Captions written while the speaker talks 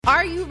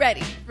Are you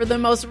ready for the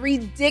most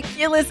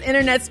ridiculous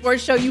internet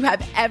sports show you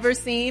have ever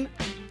seen?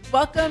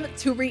 Welcome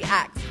to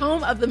React,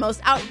 home of the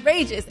most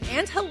outrageous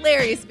and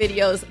hilarious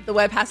videos the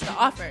web has to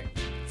offer.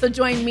 So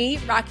join me,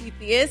 Rocky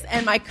Theus,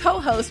 and my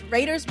co-host,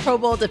 Raiders Pro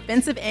Bowl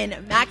defensive end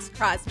Max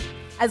Crosby,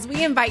 as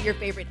we invite your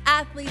favorite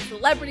athletes,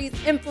 celebrities,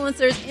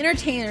 influencers,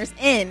 entertainers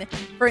in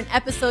for an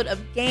episode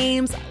of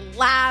games,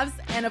 laughs,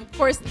 and of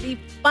course, the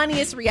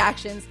funniest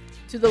reactions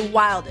to the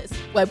wildest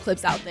web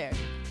clips out there.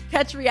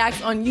 Catch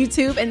Reacts on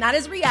YouTube, and that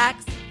is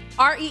Reacts,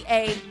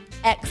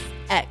 REAXX.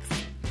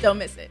 Don't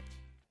miss it.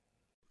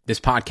 This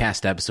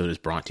podcast episode is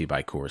brought to you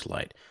by Coors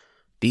Light.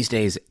 These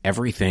days,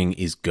 everything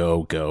is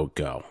go, go,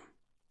 go.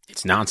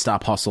 It's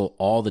nonstop hustle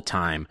all the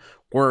time.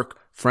 Work,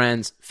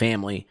 friends,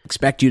 family,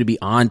 expect you to be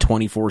on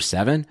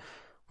 24/7.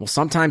 Well,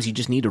 sometimes you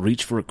just need to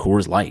reach for a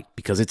Coors Light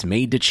because it's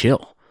made to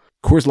chill.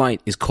 Coors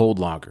Light is cold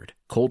lagered,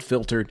 cold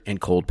filtered,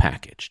 and cold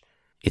packaged.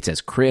 It's as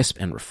crisp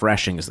and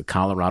refreshing as the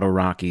Colorado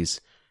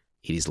Rockies.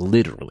 It is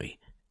literally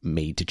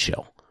made to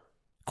chill.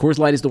 Coors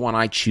Light is the one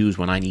I choose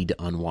when I need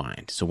to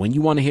unwind. So when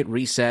you want to hit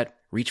reset,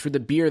 reach for the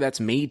beer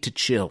that's made to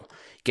chill.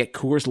 Get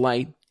Coors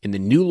Light in the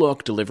new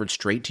look delivered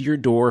straight to your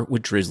door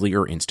with Drizzly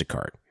or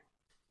Instacart.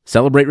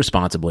 Celebrate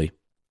responsibly.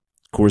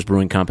 Coors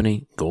Brewing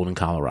Company, Golden,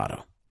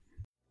 Colorado.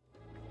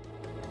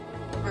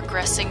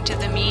 Regressing to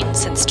the mean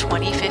since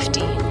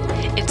 2015,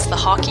 it's the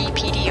Hockey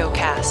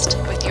PDO-cast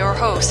with your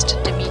host,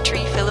 Dmitry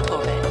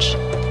Filipovich.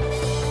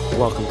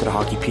 Welcome to the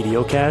Hockey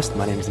PDO-cast.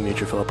 My name is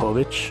Dmitry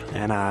Filipovich,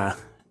 and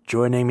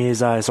joining me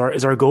is our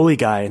goalie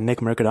guy, Nick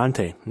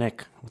Mercadante.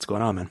 Nick, what's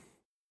going on, man?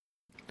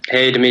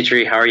 Hey,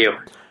 Dmitry, how are you?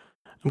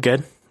 I'm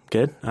good.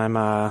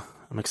 I'm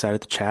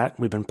excited to chat.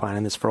 We've been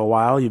planning this for a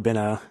while. You've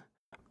been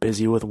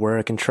busy with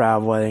work and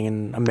traveling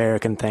and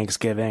American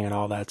Thanksgiving and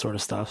all that sort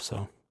of stuff.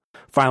 So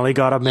finally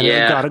got a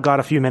minute, got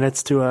a few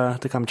minutes to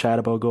come chat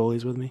about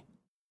goalies with me.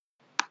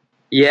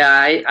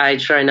 Yeah, I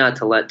try not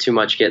to let too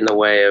much get in the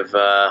way of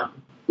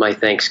my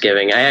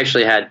Thanksgiving. I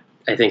actually had,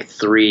 I think,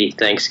 3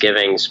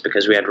 Thanksgivings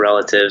because we had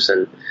relatives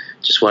and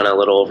just went a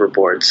little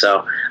overboard.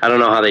 So I don't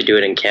know how they do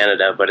it in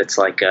Canada, but it's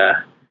like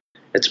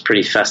it's a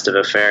pretty festive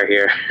affair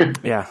here.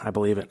 Yeah, I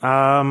believe it.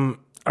 All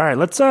right,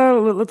 let's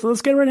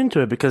get right into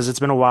it because it's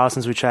been a while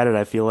since we chatted.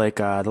 I feel like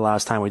the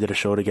last time we did a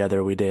show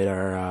together, we did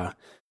our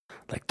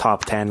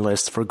top 10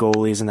 list for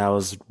goalies, and that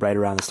was right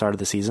around the start of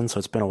the season. So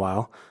it's been a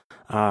while.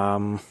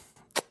 I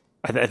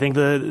think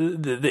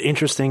the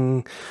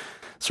interesting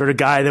sort of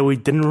guy that we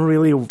didn't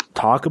really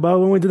talk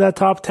about when we did that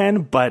top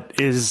 10, but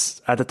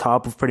is at the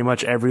top of pretty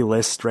much every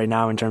list right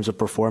now in terms of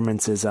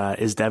performance is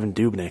Devan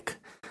Dubnyk.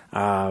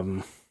 Are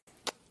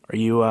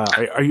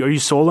you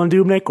sold on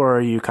Dubnyk, or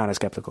are you kind of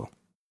skeptical?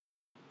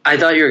 I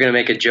thought you were going to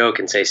make a joke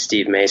and say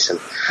Steve Mason.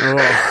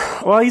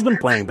 Well, he's been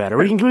playing better.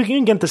 We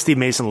can get to Steve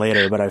Mason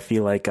later, but I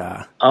feel like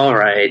all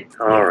right.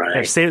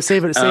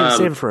 Save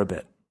it for a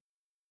bit.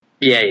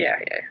 Yeah,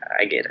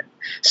 I get it.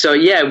 So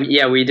yeah,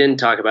 we didn't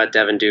talk about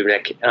Devan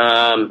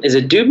Dubnyk. Is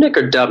it Dubnyk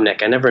or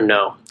Dubnyk? I never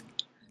know.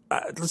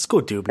 Let's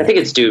go Dubnyk. I think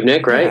it's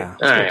Dubnyk, right? Yeah,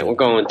 all right, we're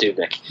going with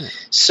Dubnyk. Yeah.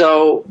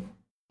 So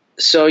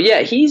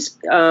yeah, he's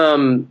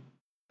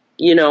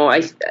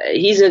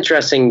he's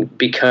interesting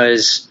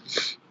because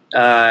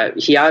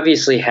he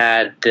obviously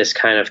had this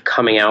kind of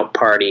coming out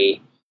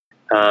party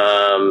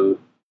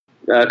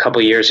a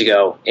couple years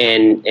ago,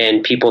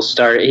 and people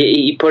started.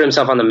 He put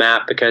himself on the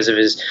map because of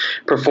his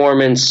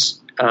performance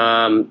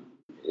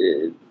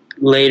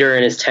later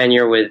in his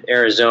tenure with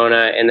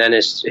Arizona, and then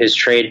his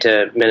trade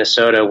to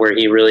Minnesota, where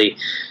he really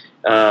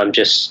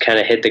just kind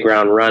of hit the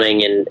ground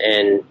running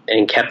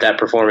and kept that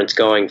performance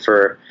going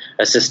for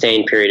a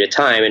sustained period of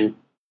time. And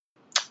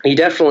he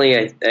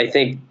definitely, I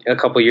think, a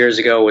couple years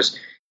ago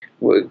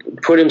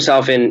put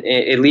himself in,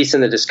 at least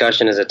in the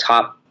discussion, as a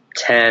top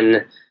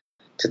 10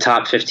 to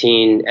top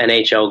 15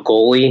 NHL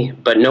goalie,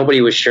 but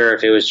nobody was sure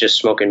if it was just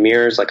smoke and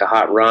mirrors, like a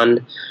hot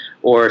run,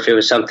 or if it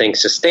was something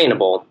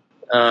sustainable.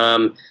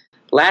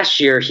 Last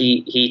year,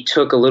 he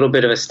took a little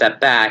bit of a step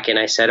back, and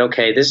I said,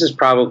 okay, this is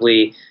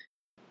probably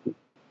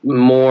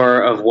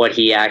more of what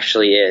he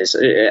actually is.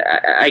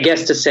 I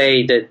guess to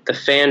say that the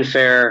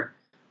fanfare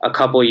a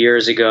couple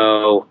years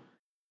ago,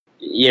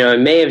 it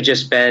may have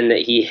just been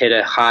that he hit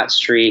a hot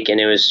streak and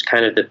it was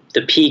kind of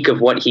the peak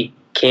of what he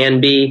can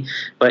be,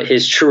 but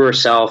his truer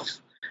self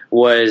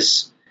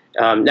was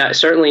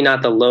certainly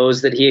not the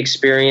lows that he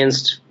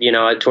experienced,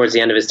 towards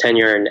the end of his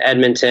tenure in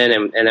Edmonton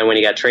and then when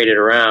he got traded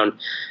around.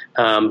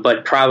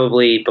 But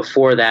probably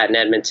before that in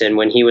Edmonton,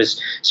 when he was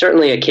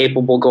certainly a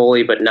capable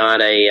goalie, but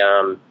not a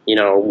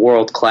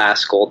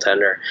world-class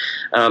goaltender.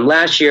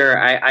 Last year,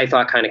 I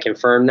thought kind of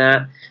confirmed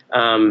that.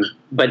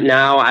 But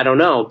now I don't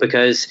know,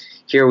 because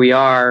here we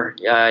are,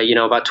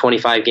 about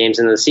 25 games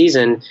into the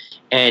season,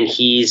 and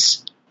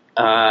he's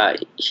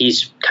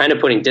kind of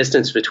putting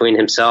distance between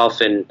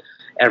himself and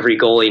every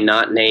goalie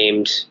not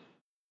named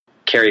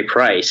Carey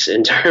Price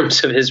in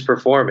terms of his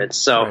performance.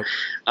 So,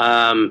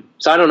 right.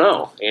 So I don't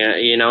know.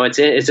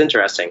 It's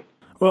interesting.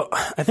 Well,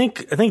 I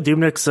think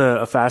Dubnyk's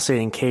a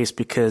fascinating case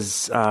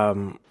because I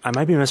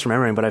might be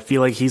misremembering, but I feel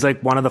like he's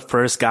like one of the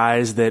first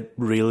guys that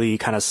really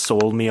kind of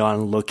sold me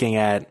on looking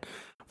at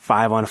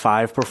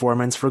 5-on-5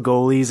 performance for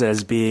goalies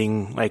as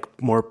being like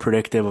more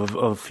predictive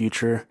of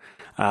future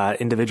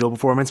individual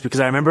performance. Because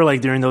I remember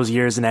like during those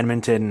years in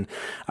Edmonton,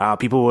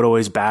 people would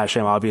always bash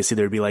him. Obviously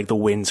there'd be like the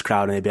wins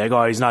crowd and they'd be like,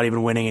 oh, he's not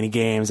even winning any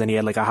games, and he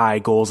had like a high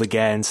goals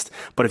against.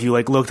 But if you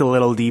like looked a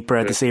little deeper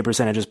at the save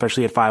percentage,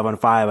 especially at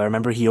 5-on-5, I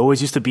remember he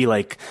always used to be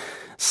like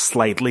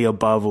slightly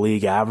above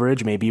league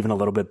average, maybe even a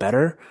little bit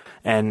better.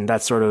 And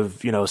that sort of,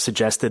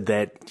 suggested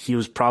that he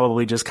was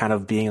probably just kind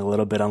of being a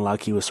little bit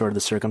unlucky with sort of the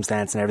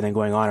circumstance and everything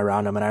going on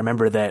around him. And I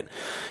remember that,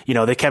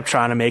 they kept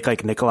trying to make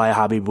like Nikolai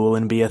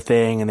Khabibulin be a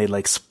thing, and they'd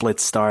like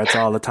split starts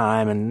all the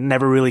time and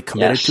never really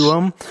committed to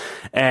him.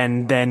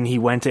 And then he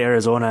went to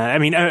Arizona. I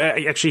mean,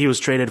 actually he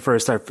was traded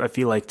first, I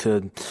feel like,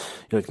 to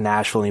like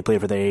Nashville, and he played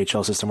for the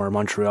AHL system or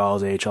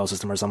Montreal's AHL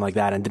system or something like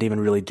that, and didn't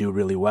even really do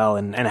really well,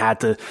 and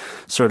had to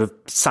sort of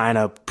sign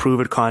a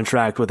prove-it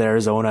contract with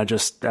Arizona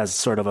just as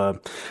sort of a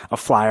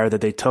flyer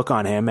that they took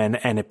on him,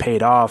 and it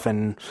paid off.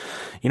 And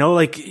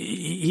like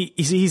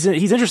he's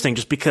interesting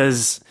just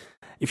because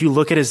if you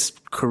look at his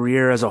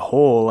career as a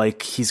whole,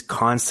 like he's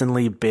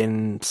constantly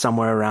been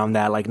somewhere around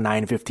that like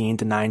 915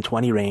 to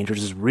 920 range, which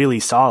is really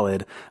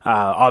solid.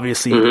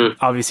 Obviously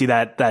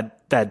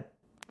that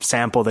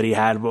sample that he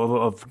had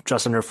of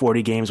just under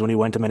 40 games when he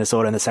went to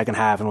Minnesota in the second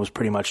half and was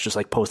pretty much just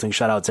like posting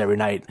shutouts every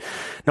night.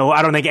 No,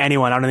 I don't think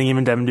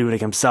even Devin Dubnyk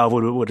himself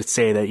would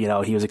say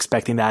that, he was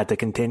expecting that to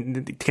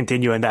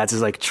continue and that's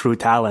his like true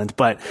talent.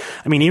 But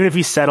I mean, even if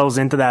he settles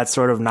into that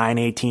sort of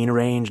 918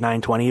 range,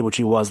 920, which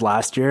he was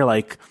last year,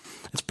 like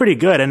it's pretty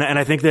good. And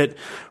I think that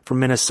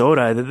from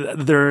Minnesota,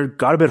 they're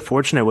got a bit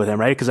fortunate with him,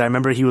 right? Because I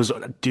remember he was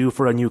due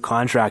for a new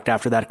contract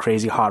after that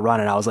crazy hot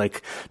run, and I was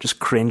like just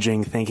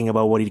cringing thinking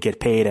about what he'd get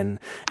paid. And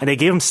they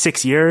gave him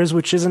 6 years,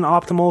 which isn't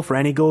optimal for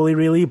any goalie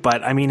really,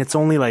 but I mean, it's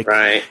only like,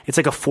 it's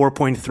like a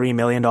 $4.3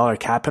 million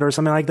cap hit or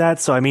something like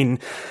that. So I mean,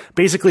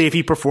 basically if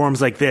he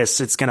performs like this,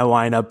 it's going to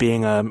wind up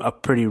being a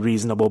pretty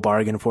reasonable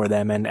bargain for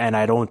them.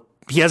 And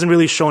he hasn't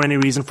really shown any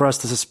reason for us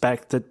to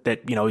suspect that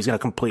he's going to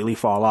completely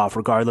fall off,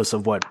 regardless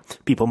of what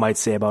people might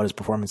say about his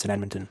performance in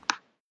Edmonton.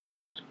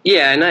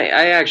 Yeah, and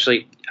I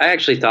actually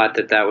thought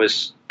that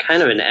was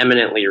kind of an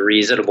eminently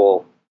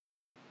reasonable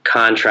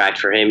contract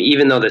for him,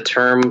 even though the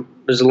term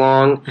was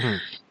long. Mm-hmm.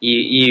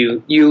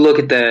 You look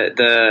at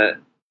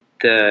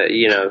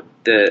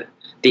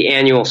the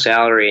annual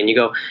salary and you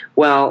go,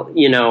 well,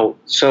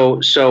 so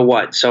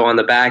what? So on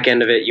the back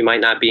end of it, you might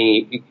not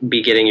be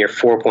getting your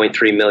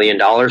 $4.3 million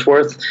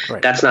worth.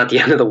 Right. That's not the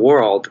end of the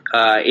world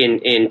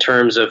in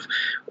terms of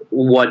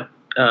what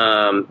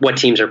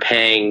teams are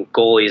paying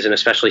goalies, and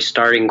especially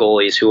starting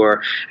goalies who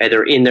are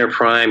either in their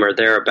prime or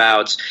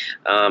thereabouts,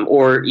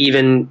 or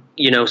even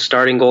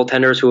starting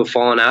goaltenders who have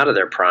fallen out of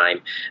their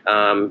prime.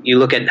 You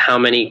look at how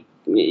many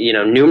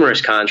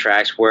numerous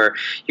contracts where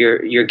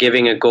you're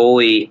giving a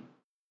goalie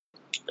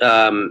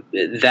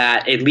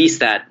that at least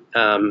that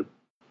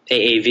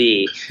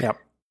AAV, yep.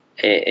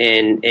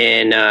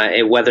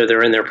 and whether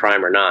they're in their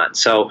prime or not.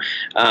 So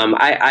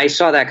I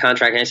saw that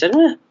contract and I said,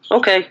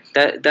 okay,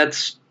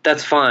 that's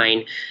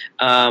fine.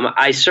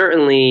 I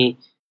think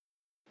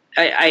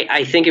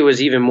it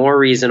was even more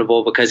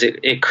reasonable because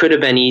it could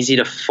have been easy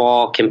to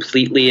fall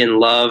completely in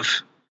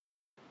love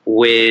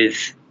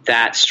with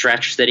that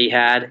stretch that he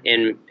had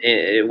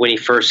when he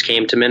first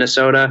came to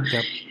Minnesota.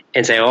 Yep.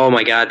 And say, oh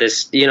my God,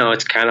 this,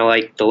 it's kind of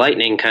like the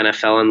Lightning kind of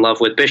fell in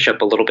love with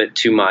Bishop a little bit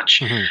too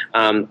much,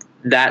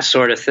 that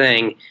sort of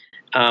thing.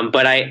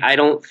 But I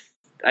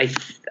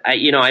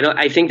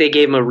think they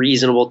gave him a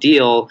reasonable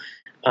deal,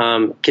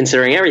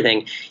 considering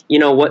everything.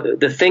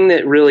 The thing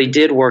that really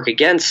did work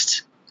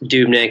against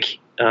Dubnyk,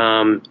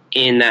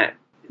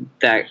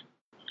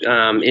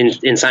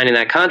 in signing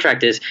that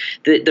contract is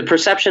the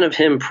perception of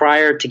him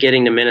prior to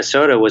getting to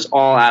Minnesota was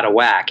all out of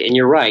whack. And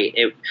you're right.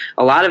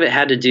 A lot of it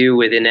had to do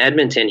with in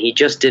Edmonton, he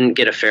just didn't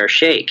get a fair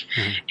shake.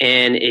 Mm-hmm.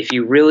 And if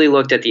you really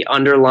looked at the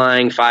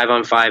underlying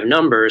 5-on-5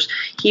 numbers,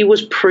 he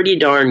was pretty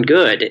darn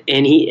good.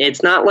 And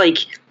it's not like,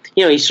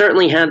 he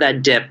certainly had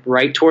that dip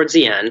right towards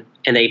the end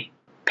and they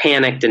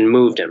panicked and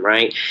moved him,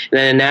 right? And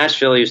then in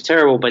Nashville, he was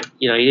terrible, but,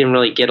 he didn't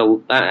really get how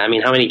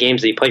many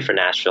games did he play for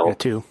Nashville? Yeah,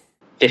 2.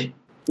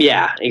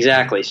 Yeah,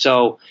 exactly.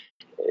 So,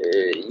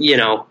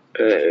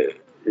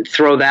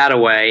 throw that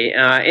away.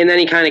 And then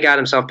he kind of got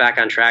himself back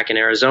on track in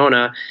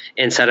Arizona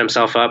and set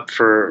himself up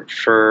for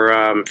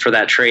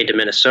that trade to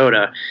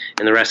Minnesota,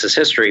 and the rest is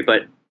history.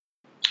 But,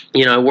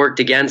 it worked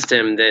against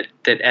him that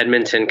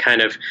Edmonton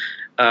kind of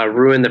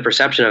ruined the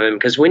perception of him,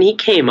 because when he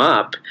came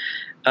up,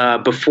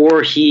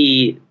 before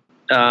he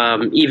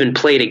even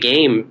played a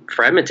game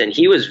for Edmonton,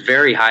 he was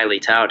very highly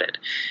touted.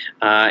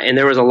 And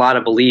there was a lot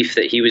of belief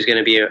that he was going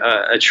to be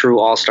a true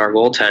all-star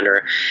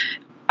goaltender.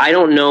 I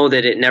don't know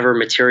that it never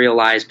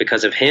materialized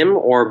because of him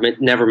or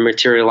never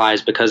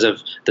materialized because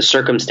of the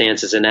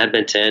circumstances in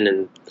Edmonton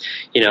and,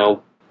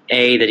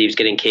 A, that he was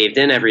getting caved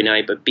in every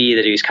night, but B,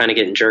 that he was kind of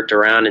getting jerked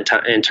around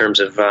in terms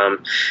of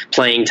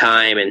playing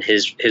time and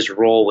his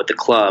role with the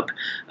club,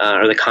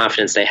 or the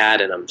confidence they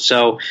had in him.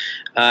 So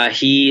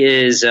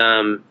he's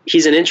an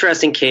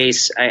interesting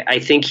case. I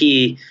think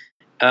he,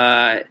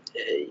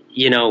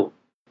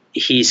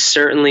 he's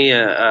certainly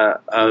a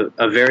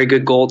very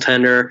good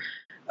goaltender.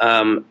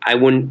 I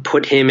wouldn't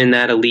put him in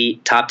that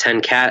elite top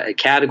 10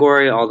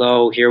 category,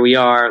 although here we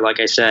are, like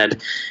I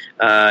said,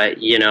 a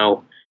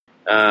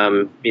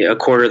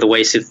quarter of the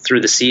way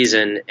through the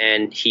season,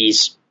 and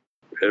he's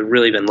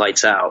really been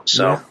lights out.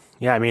 So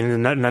yeah, I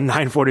mean,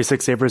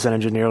 946 save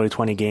percentage in nearly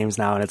 20 games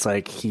now, and it's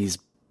like he's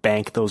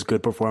banked those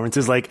good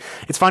performances. Like,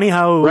 it's funny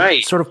how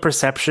sort of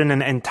perception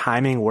and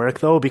timing work,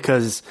 though,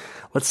 because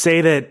let's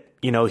say that,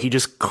 he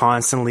just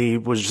constantly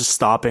was just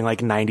stopping like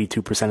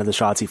 92% of the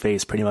shots he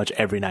faced pretty much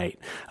every night.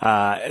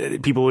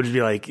 People would just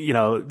be like,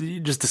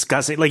 just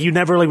discussing, like, you'd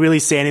never like really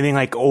say anything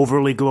like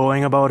overly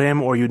glowing about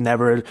him, or you'd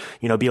never,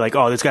 be like,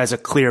 oh, this guy's a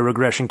clear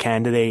regression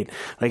candidate.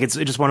 Like, it's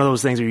just one of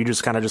those things where you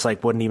just kind of just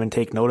like wouldn't even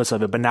take notice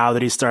of it. But now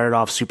that he started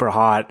off super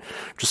hot,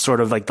 just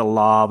sort of like the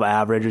law of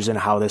averages and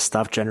how this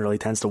stuff generally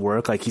tends to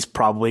work, like he's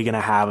probably going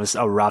to have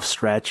a rough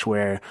stretch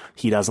where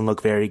he doesn't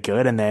look very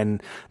good. And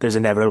then there's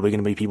inevitably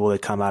going to be people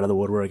that come out of the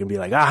woodwork and be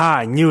like, aha,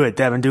 I knew it,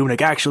 Devin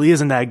Dubnyk actually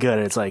isn't that good.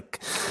 It's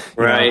like,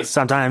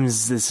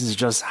 sometimes this is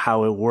just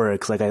how it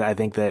works. Like, I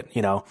think that,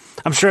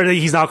 I'm sure that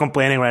he's not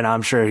complaining right now.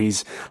 I'm sure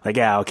he's like,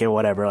 yeah, okay,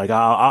 whatever. Like,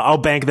 I'll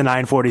bank the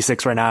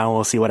 946 right now and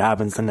we'll see what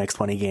happens the next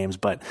 20 games.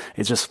 But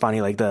it's just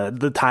funny, like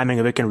the timing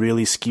of it can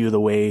really skew the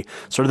way,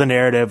 sort of the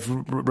narrative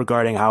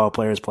regarding how a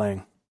player is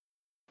playing.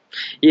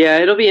 Yeah,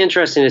 it'll be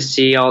interesting to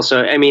see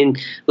also. I mean,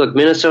 look,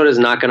 Minnesota's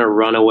not going to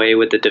run away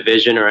with the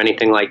division or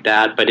anything like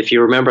that. But if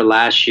you remember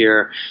last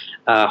year,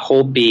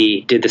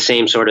 Holtby did the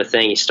same sort of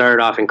thing. He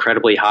started off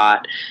incredibly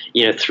hot,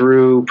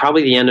 through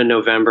probably the end of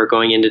November,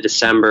 going into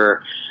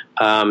December.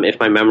 If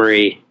my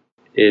memory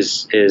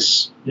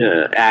is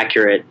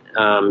accurate,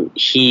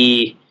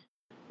 he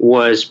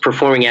was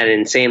performing at an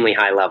insanely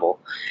high level,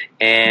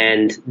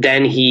 and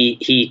then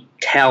he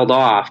tailed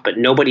off, but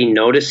nobody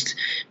noticed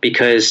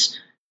because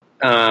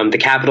the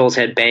Capitals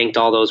had banked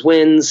all those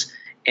wins,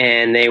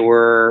 and they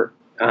were,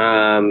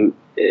 kind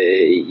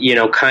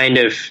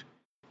of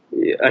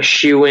a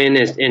shoe-in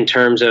in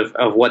terms of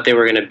what they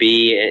were going to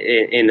be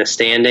in the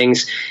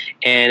standings.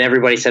 And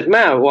everybody said,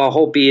 well,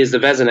 Holtby is the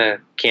Vezina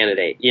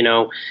candidate,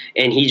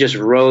 and he just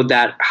rode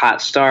that hot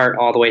start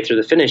all the way through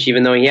the finish,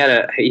 even though he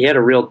had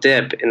a real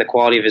dip in the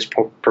quality of his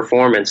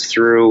performance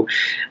through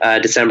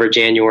December,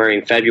 January,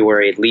 and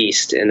February at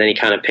least, and then he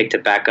kind of picked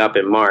it back up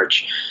in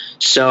March.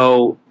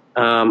 So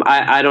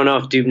I don't know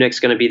if Dubnyk's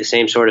going to be the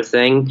same sort of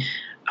thing.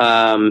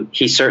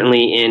 He's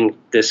certainly in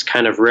this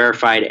kind of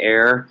rarefied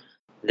air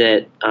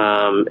that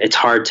it's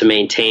hard to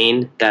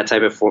maintain that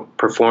type of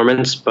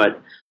performance,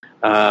 but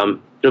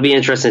it'll be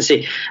interesting to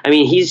see. I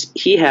mean,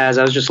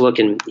 I was just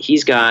looking,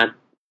 he's got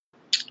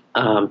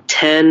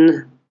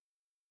 10,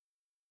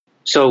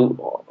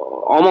 so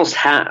almost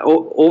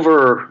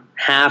over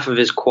half of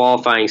his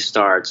qualifying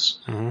starts.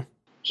 Mm-hmm.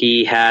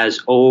 He has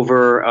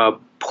over a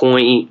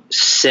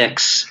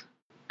 0.6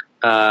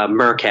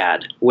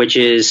 Mercad, which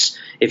is,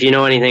 if you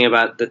know anything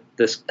about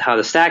how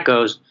the stat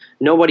goes,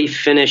 nobody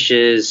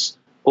finishes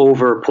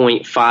over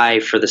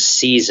 0.5 for the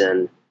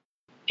season,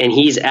 and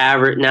he's in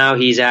that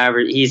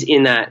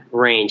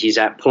range. He's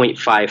at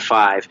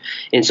 0.55,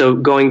 and so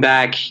going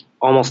back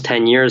almost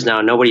 10 years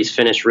now, nobody's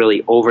finished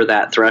really over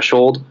that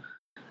threshold,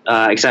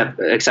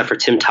 except for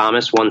Tim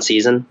Thomas one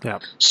season. Yeah.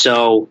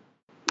 So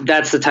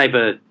that's the type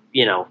of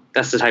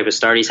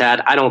start he's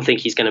had. I don't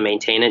think he's going to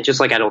maintain it, just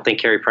like I don't think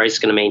Carey Price is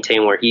going to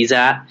maintain where he's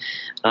at.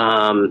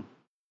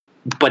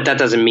 But that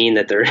doesn't mean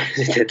that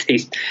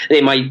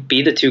they might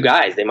be the two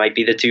guys. They might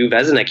be the two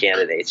Vezina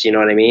candidates. You know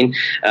what I mean?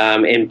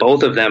 And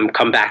both of them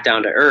come back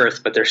down to earth,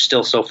 but they're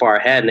still so far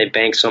ahead, and they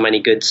bank so many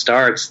good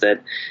starts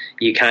that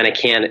you kind of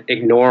can't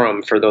ignore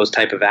them for those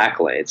type of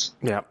accolades.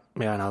 Yeah.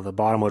 Yeah, no, the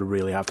bottom would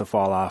really have to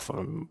fall off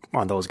on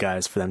those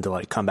guys for them to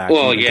like come back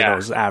to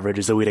those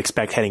averages that we'd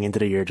expect heading into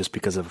the year, just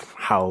because of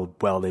how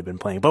well they've been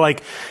playing. But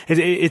like,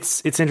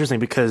 it's interesting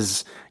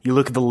because you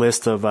look at the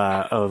list of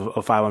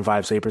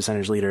 5-on-5 save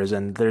percentage leaders,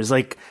 and there's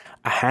like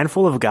a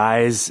handful of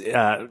guys,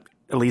 at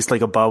least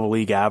like above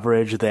league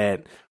average,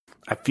 that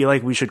I feel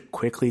like we should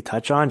quickly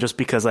touch on, just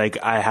because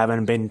like I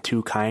haven't been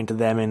too kind to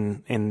them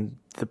in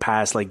the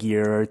past like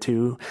year or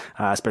two,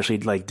 especially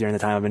like during the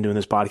time I've been doing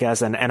this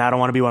podcast. And I don't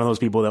want to be one of those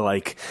people that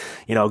like,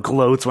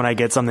 gloats when I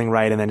get something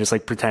right and then just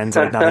like pretends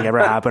like nothing ever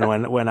happened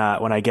when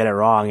I get it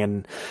wrong.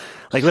 And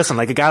like, listen,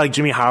 like a guy like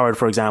Jimmy Howard,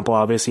 for example,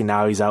 obviously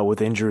now he's out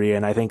with injury.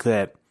 And I think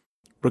that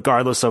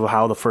regardless of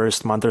how the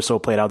first month or so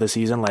played out this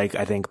season, like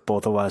I think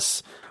both of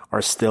us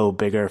are still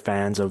bigger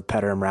fans of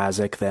Petr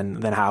Mrazek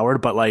than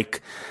Howard. But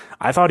like,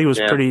 I thought he was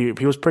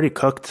pretty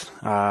cooked,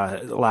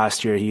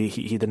 last year.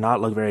 He did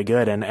not look very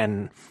good,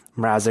 and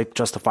Mrazek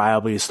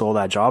justifiably stole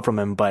that job from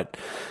him, but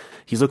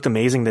he's looked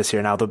amazing this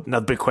year. Now, the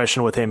big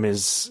question with him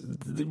is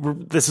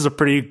this is a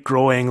pretty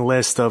growing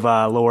list of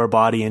lower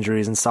body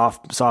injuries and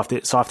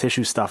soft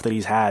tissue stuff that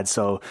he's had.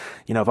 So,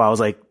 if I was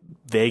like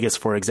Vegas,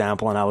 for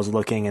example, and I was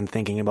looking and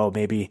thinking about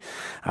maybe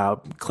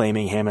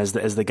claiming him as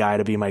the guy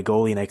to be my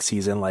goalie next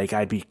season, like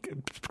I'd be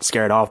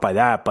scared off by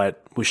that.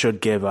 But we should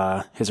give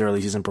his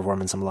early season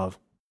performance some love.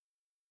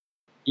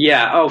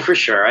 Yeah, oh, for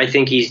sure. I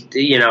think he's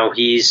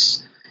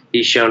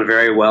shown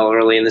very well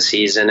early in the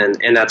season,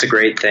 and that's a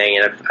great thing.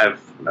 And I've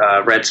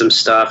read some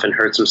stuff and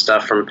heard some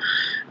stuff from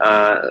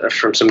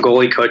some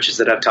goalie coaches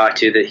that I've talked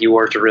to that he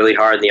worked really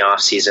hard in the off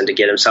season to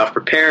get himself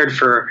prepared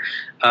for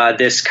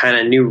this kind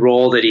of new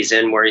role that he's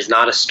in, where he's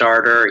not a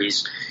starter.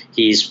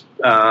 He's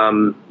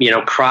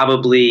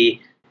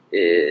probably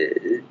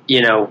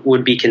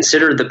would be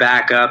considered the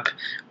backup,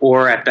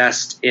 or at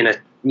best in a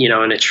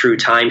true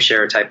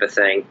timeshare type of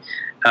thing.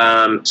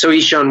 So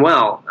he's shown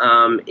well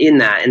in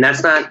that, and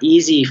that's not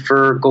easy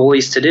for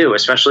goalies to do,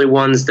 especially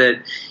ones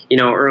that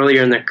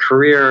earlier in their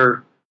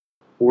career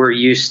were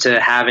used to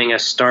having a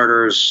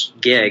starter's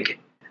gig.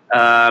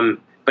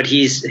 But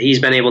he's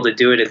been able to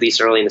do it at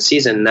least early in the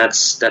season. And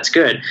that's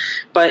good.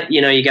 But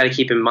you got to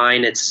keep in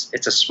mind it's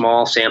a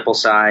small sample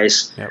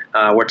size. Yep.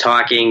 We're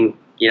talking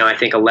I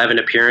think 11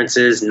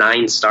 appearances,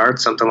 9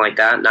 starts, something like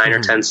that, 9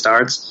 or 10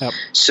 starts. Yep.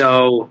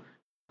 So.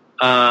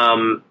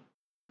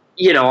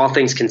 All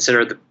things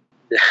considered,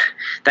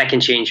 that can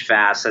change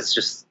fast. That's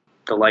just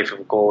the life of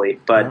a goalie.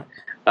 But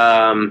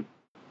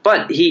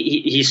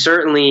he's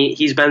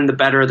been the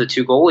better of the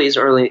two goalies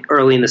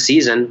early in the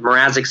season.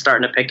 Mrazek's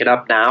starting to pick it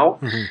up now,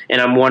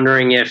 and I'm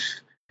wondering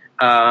if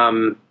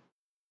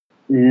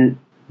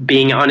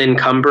being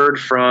unencumbered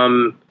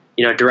from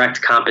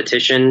direct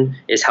competition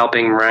is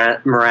helping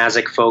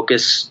Mrazek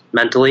focus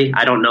mentally.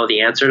 I don't know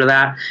the answer to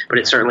that, but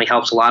it certainly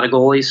helps a lot of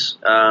goalies.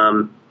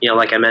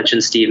 Like I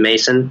mentioned, Steve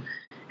Mason.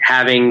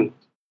 Having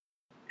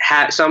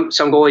some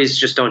goalies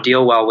just don't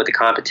deal well with the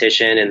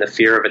competition and the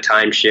fear of a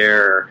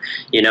timeshare, or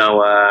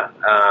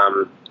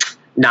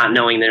not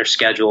knowing their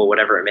schedule,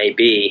 whatever it may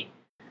be.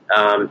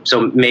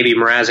 So maybe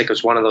Mrazek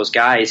was one of those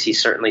guys.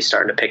 He's certainly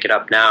starting to pick it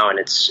up now, and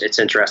it's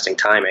interesting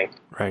timing.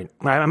 Right.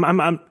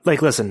 I'm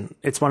like, listen,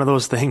 it's one of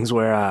those things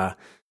where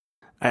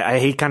I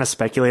hate kind of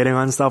speculating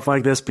on stuff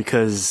like this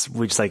because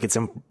it's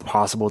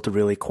impossible to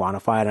really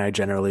quantify it. And I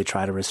generally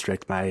try to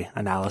restrict my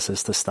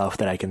analysis to stuff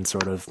that I can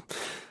sort of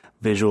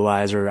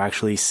visualize or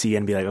actually see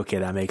and be like, okay,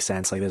 that makes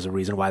sense. Like there's a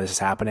reason why this is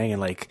happening.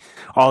 And like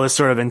all this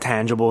sort of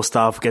intangible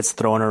stuff gets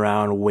thrown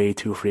around way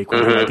too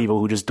frequently by people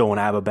who just don't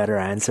have a better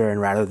answer.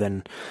 And rather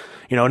than,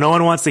 no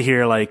one wants to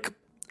hear like,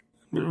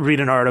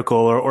 read an article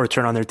or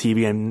turn on their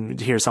TV and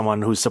hear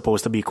someone who's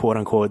supposed to be quote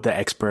unquote the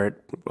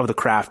expert of the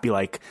craft be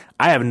like,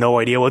 I have no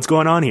idea what's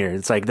going on here.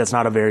 It's like, that's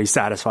not a very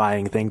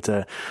satisfying thing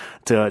to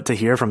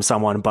hear from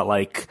someone, but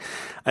like,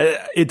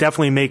 it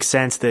definitely makes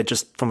sense that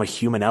just from a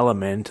human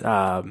element,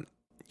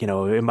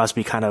 it must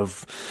be kind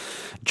of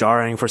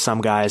jarring for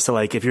some guys to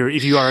like, if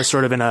you are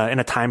sort of in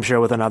a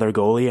timeshare with another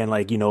goalie and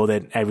like,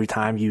 that every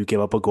time you give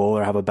up a goal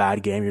or have a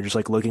bad game, you're just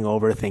like looking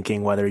over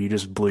thinking whether you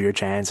just blew your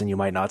chance and you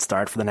might not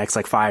start for the next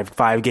like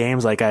five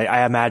games. Like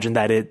I imagine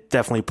that it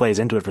definitely plays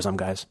into it for some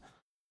guys.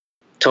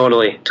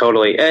 Totally.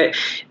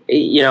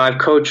 I've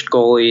coached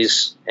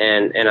goalies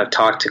and I've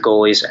talked to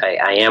goalies.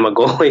 I am a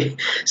goalie.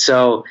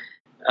 So,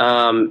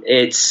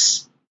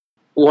 it's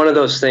one of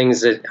those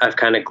things that I've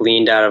kind of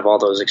gleaned out of all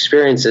those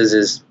experiences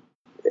is,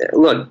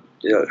 look,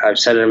 I've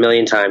said it a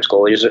million times,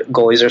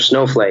 goalies are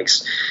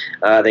snowflakes.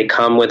 They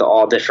come with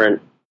all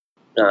different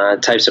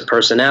types of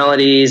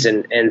personalities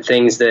and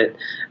things that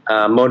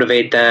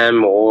motivate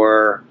them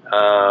or,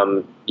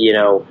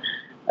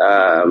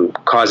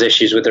 cause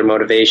issues with their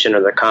motivation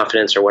or their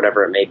confidence or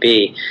whatever it may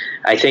be.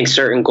 I think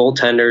certain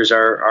goaltenders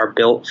are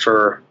built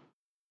for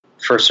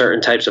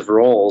certain types of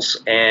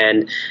roles.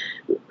 And,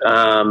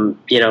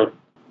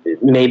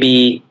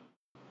 maybe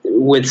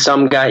with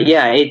some guy,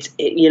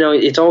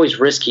 it's always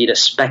risky to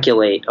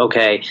speculate.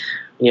 Okay,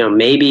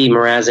 maybe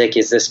Mrazek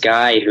is this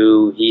guy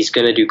who he's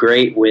going to do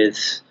great with,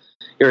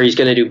 or he's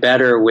going to do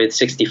better with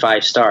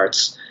 65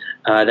 starts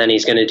than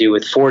he's going to do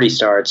with 40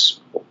 starts,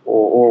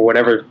 or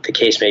whatever the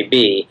case may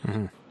be.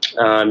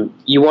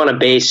 You want to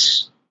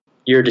base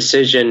your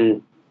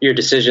decisions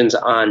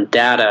on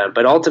data,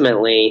 but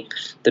ultimately,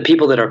 the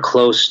people that are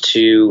close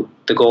to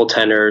the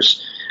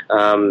goaltenders,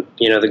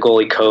 the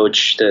goalie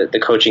coach, the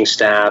coaching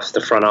staff,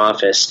 the front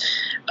office,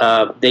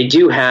 they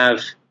do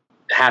have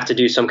to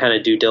do some kind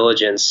of due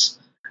diligence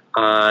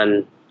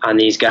on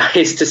these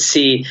guys to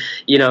see,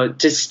 to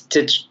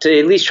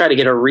at least try to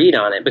get a read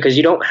on it, because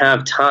you don't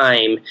have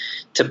time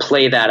to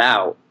play that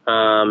out.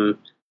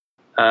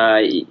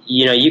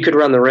 You could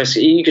run the risk.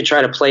 You could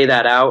try to play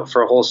that out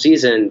for a whole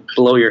season,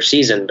 blow your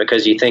season,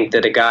 because you think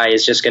that a guy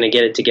is just going to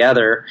get it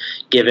together,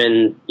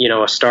 given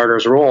a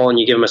starter's role, and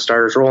you give him a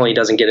starter's role and he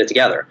doesn't get it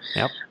together.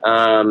 Yep.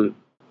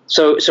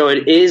 So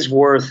it is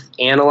worth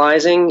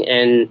analyzing,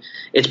 and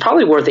it's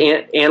probably worth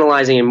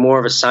analyzing in more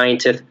of a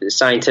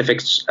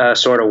scientific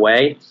sort of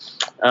way.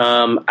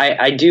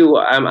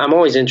 I'm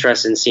always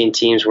interested in seeing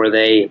teams where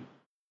they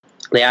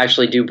they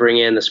actually do bring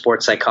in the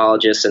sports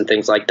psychologists and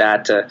things like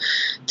that to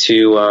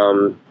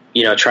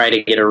try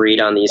to get a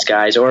read on these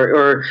guys,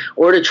 or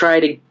to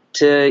try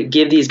to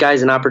give these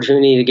guys an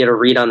opportunity to get a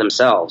read on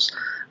themselves.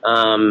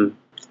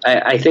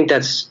 I think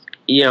that's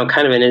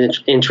kind of an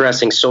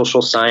interesting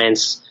social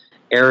science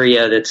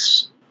area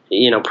that's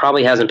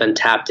probably hasn't been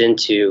tapped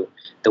into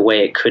the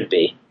way it could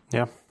be.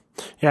 Yeah.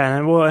 Yeah,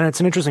 and it's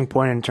an interesting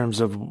point in terms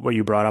of what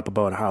you brought up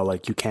about how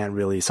like you can't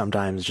really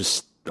sometimes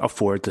just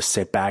afford to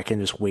sit back and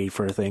just wait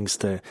for things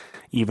to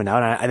even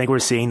out. And I think we're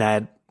seeing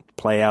that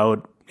play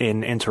out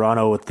in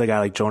Toronto with the guy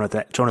like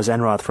Jonas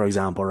Enroth, for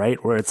example,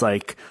 right? Where it's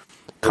like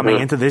coming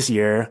into this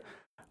year,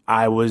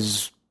 I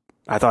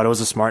thought it was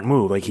a smart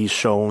move. Like he's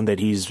shown that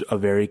he's a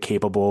very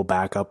capable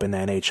backup in the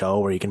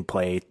NHL where he can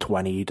play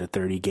 20 to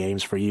 30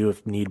 games for you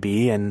if need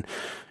be and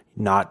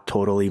not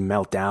totally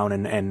melt down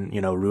and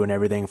ruin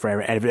everything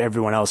for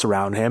everyone else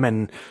around him.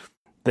 And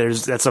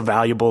that's a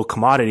valuable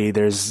commodity.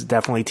 There's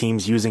definitely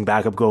teams using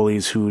backup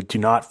goalies who do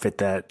not fit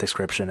that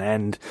description.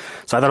 And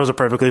so I thought it was a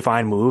perfectly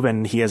fine move.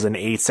 And he has an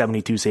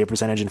 .872 save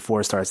percentage in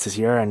 4 starts this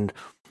year. And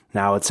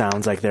now it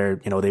sounds like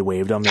they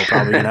waived him. They're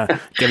probably going to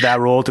give that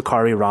role to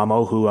Kari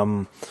Ramo, who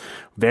I'm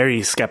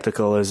very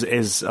skeptical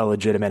is a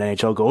legitimate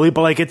NHL goalie.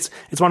 But like, it's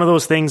one of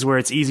those things where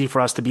it's easy for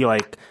us to be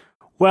like,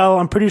 well,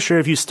 I'm pretty sure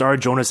if you start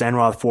Jonas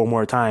Enroth 4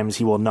 more times,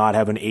 he will not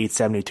have an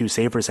 .872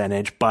 save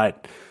percentage.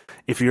 But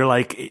if you're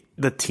like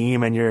the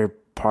team and you're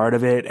part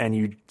of it and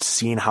you've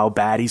seen how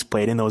bad he's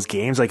played in those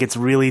games, like it's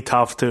really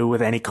tough to,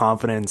 with any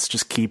confidence,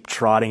 just keep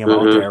trotting him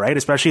out there, right?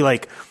 Especially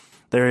like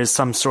there is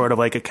some sort of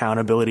like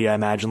accountability. I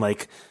imagine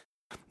like,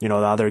 the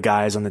other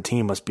guys on the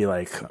team must be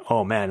like,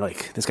 oh man,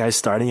 like this guy's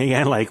starting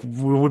again. Like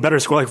we better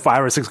score like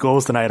 5 or 6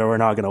 goals tonight or we're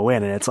not going to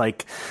win. And it's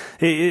like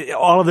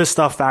all of this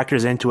stuff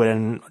factors into it.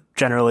 And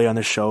generally on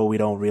the show, we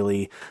don't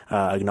really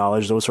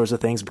acknowledge those sorts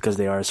of things because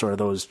they are sort of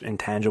those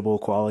intangible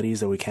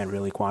qualities that we can't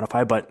really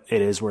quantify, but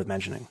it is worth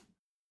mentioning.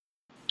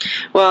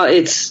 Well,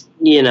 it's,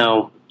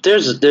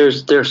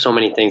 there's so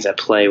many things at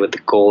play with the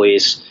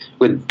goalies,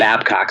 with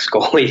Babcock's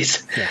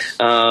goalies. Yes.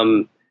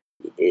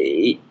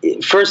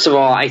 First of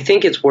all, I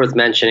think it's worth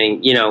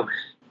mentioning,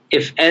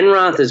 if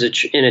Enroth is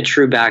in a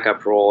true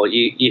backup role,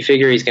 you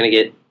figure he's going to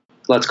get,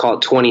 let's call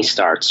it 20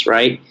 starts,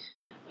 right?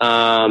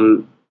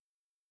 Maybe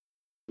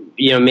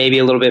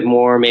a little bit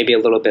more, maybe a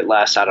little bit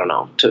less, I don't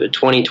know,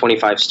 20,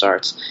 25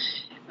 starts.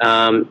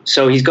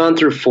 So he's gone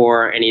through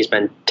 4 and he's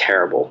been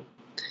terrible.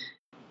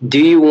 Do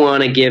you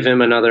want to give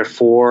him another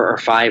 4 or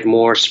 5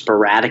 more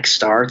sporadic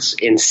starts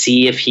and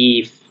see if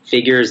he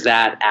figures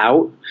that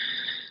out?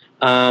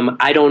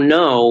 I don't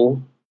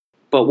know,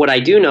 but what I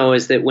do know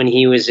is that when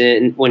he was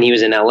in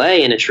LA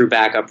in a true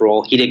backup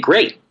role, he did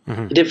great.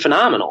 Mm-hmm. He did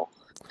phenomenal.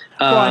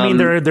 Well, I mean,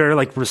 they're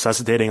like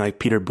resuscitating like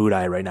Peter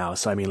Budaj right now.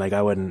 So I mean, like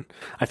I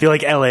feel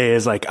like LA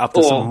is like up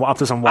to some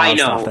wild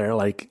stuff there.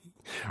 Like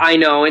I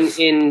know,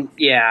 and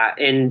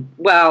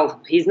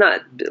well, he's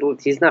not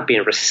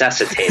being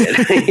resuscitated.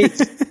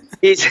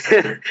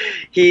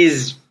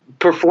 he's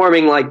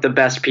performing like the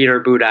best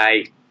Peter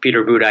Budaj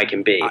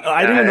can be.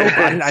 I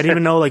didn't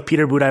even know like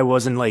Peter Budaj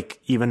wasn't like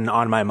even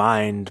on my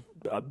mind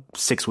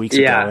 6 weeks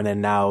ago, and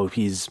then now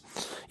he's,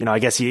 I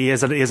guess he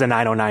has a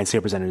 909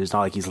 save percentage. It's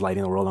not like he's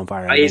lighting the world on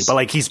fire, but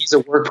like he's a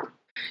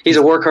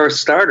workhorse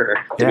starter,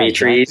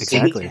 Dimitri. Yeah,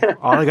 exactly.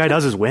 All the guy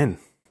does is win.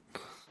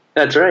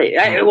 That's right.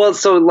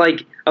 So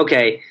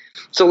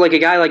a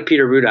guy like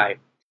Peter Budaj,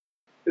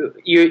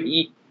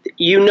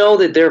 you know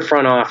that their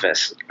front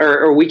office,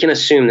 or we can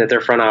assume that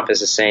their front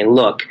office is saying,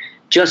 look,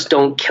 just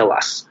don't kill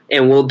us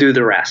and we'll do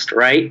the rest,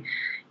 right?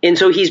 And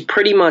so he's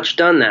pretty much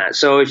done that.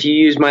 So if you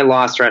use my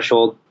loss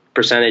threshold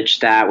percentage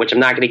stat, which I'm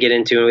not going to get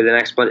into with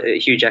a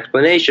huge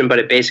explanation, but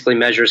it basically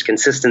measures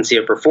consistency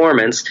of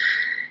performance,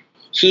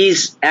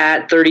 he's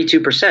at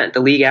 32%. The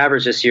league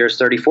average this year is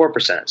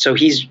 34%. So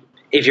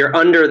if you're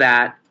under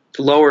that,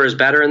 lower is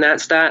better in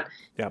that stat.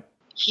 Yep.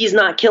 He's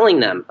not killing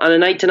them. On a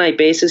night-to-night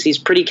basis, he's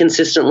pretty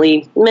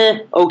consistently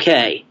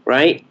okay,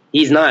 right?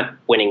 He's not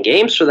winning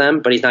games for them,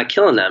 but he's not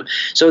killing them.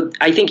 So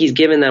I think he's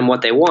given them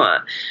what they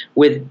want.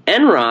 With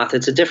Enroth,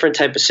 it's a different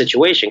type of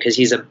situation because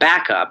he's a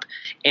backup,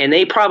 and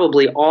they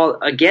probably all,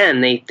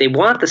 again, they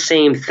want the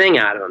same thing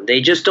out of him.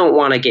 They just don't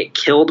want to get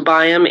killed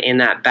by him in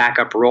that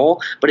backup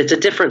role, but it's a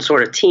different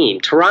sort of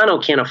team.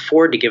 Toronto can't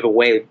afford to give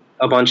away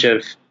a bunch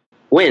of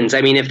wins.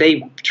 I mean, if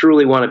they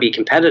truly want to be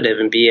competitive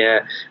and be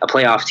a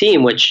playoff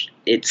team, which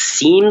it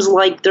seems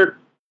like they're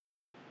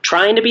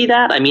trying to be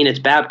that. I mean, it's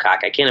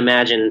Babcock. I can't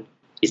imagine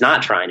he's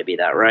not trying to be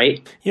that,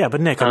 right? Yeah, but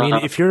Nick, I mean,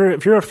 if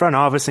you're a front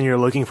office and you're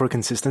looking for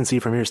consistency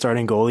from your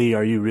starting goalie,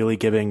 are you really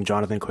giving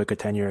Jonathan Quick a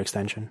 10-year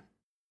extension?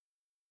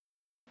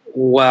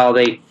 Well,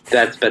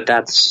 that's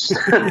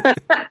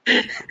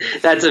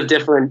that's a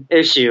different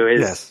issue.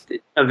 Is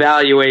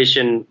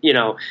evaluation?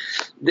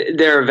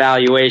 Their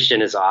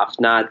evaluation is off.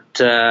 Not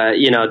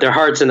their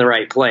heart's in the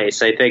right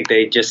place. I think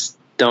they just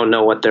don't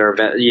know what they're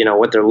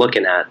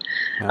looking at.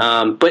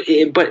 Yeah.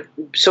 But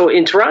so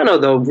in Toronto,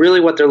 though, really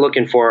what they're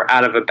looking for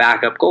out of a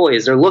backup goalie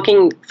is they're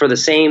looking for the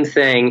same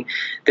thing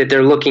that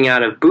they're looking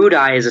out of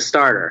Budaj as a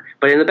starter,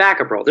 but in the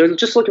backup role, they're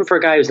just looking for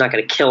a guy who's not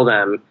going to kill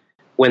them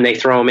when they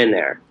throw him in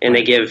there and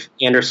they give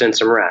Anderson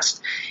some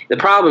rest. The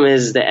problem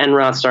is that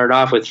Enroth started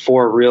off with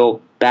 4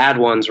 real bad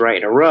ones right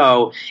in a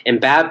row,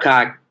 and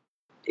Babcock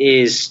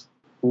is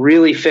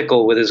really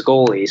fickle with his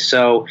goalies.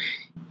 So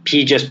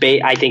he just,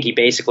 I think he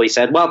basically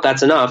said, well,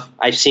 that's enough.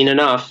 I've seen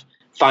enough.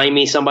 Find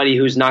me somebody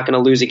who's not going to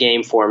lose a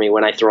game for me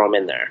when I throw him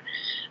in there.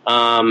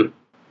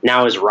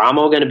 Now, is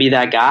Ramo going to be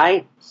that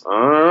guy? I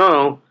don't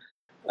know.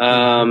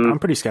 I'm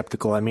pretty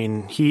skeptical. I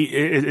mean,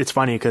 it's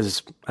funny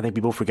because I think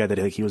people forget that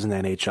he was in the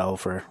NHL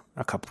for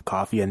a cup of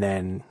coffee, and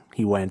then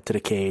he went to the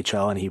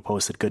KHL and he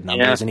posted good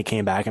numbers, and he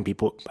came back, and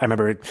I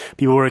remember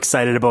people were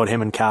excited about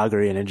him in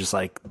Calgary, and it just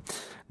like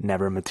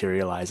never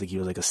materialized. Like he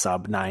was like a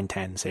sub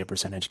 9-10 save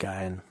percentage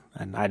guy,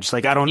 and I just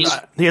like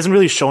he hasn't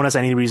really shown us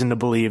any reason to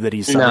believe that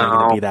he's suddenly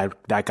going to be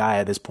that guy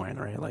at this point,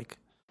 right? Like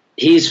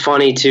he's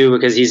funny too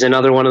because he's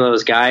another one of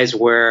those guys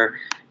where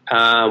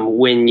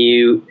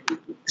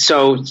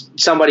so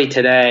somebody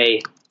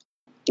today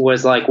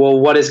was like, well,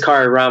 what is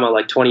Kari Rama,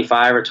 like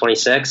 25 or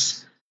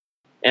 26?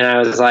 And I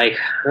was like,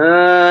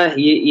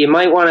 you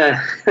might want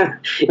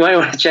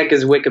to check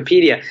his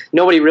Wikipedia.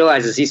 Nobody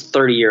realizes he's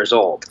 30 years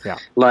old. Yeah.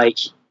 Like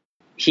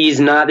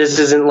this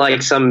isn't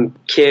like some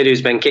kid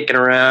who's been kicking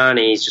around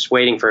and he's just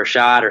waiting for a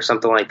shot or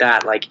something like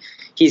that. Like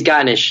he's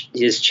gotten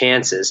his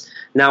chances.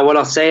 Now, what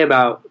I'll say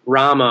about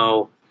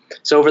Ramo,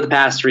 so over the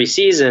past 3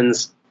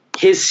 seasons,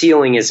 his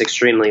ceiling is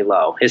extremely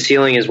low. His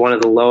ceiling is one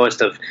of the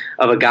lowest of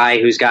a guy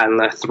who's gotten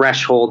the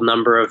threshold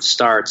number of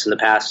starts in the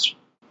past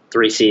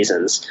 3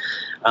 seasons.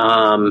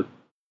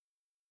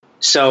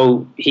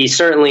 So he's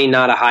certainly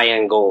not a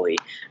high-end goalie.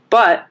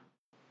 But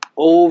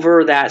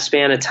over that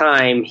span of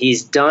time,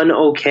 he's done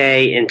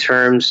okay in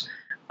terms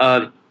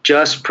of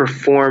just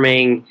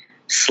performing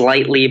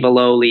slightly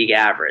below league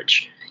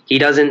average. He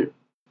doesn't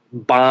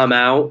bomb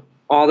out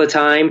all the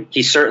time.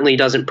 He certainly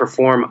doesn't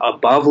perform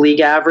above league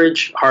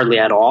average, hardly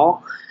at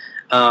all.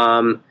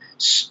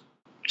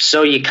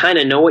 So you kind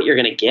of know what you're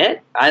going to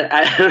get.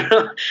 I don't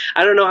know.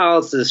 I don't know how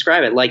else to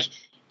describe it. Like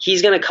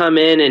he's going to come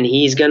in and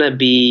he's going to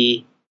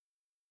be.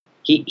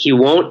 He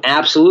won't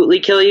absolutely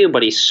kill you,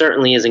 but he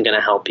certainly isn't going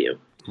to help you.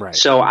 Right.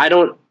 So I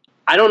don't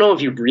know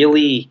if you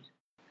really.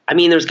 I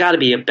mean, there's got to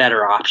be a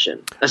better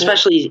option,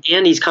 especially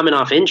and he's coming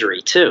off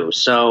injury too.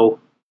 So,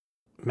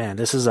 man,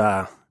 this is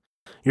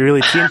you're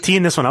really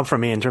teeing this one up for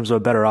me in terms of a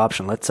better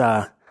option. Let's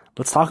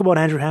talk about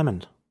Andrew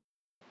Hammond.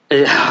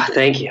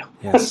 Thank you.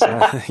 Yes,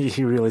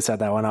 you really set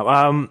that one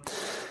up.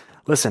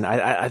 Listen,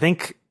 I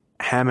think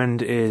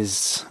Hammond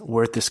is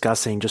worth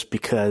discussing just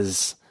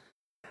because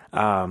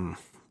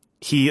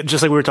he,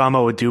 just like we were talking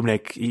about with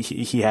Dubnyk,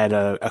 he had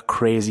a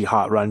crazy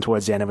hot run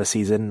towards the end of a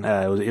season.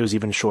 It was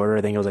even shorter.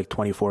 I think it was like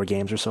 24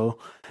 games or so.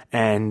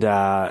 And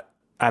I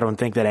don't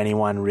think that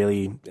anyone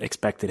really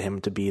expected him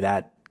to be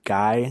that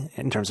guy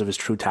in terms of his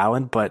true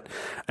talent. But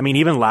I mean,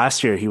 even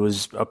last year, he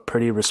was a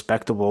pretty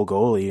respectable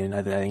goalie. And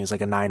I think he's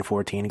like a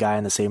 9-14 guy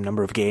in the same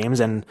number of games.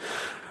 And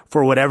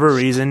for whatever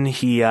reason,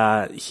 he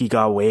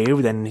got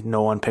waived and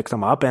no one picked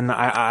him up. And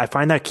I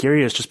find that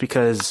curious just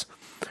because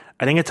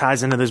I think it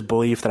ties into this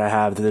belief that I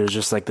have that there's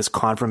just like this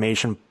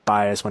confirmation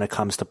bias when it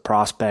comes to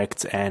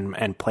prospects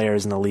and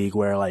players in the league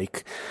where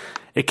like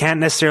it can't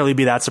necessarily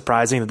be that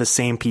surprising that the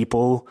same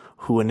people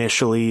who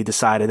initially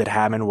decided that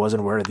Hammond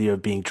wasn't worthy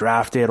of being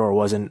drafted or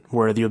wasn't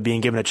worthy of being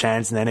given a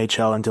chance in the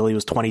NHL until he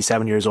was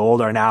 27 years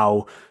old are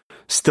now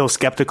still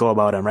skeptical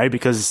about him, right?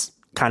 Because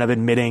kind of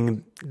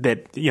admitting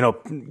that, you know,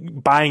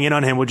 buying in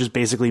on him would just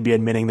basically be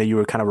admitting that you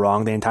were kind of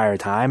wrong the entire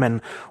time.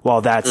 And while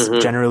that's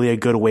generally a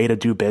good way to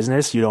do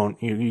business,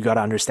 you got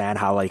to understand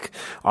how like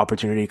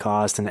opportunity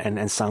cost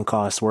and sunk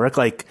costs work.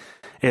 Like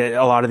a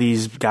lot of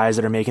these guys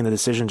that are making the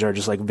decisions are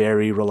just like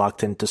very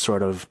reluctant to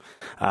sort of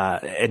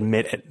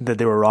admit that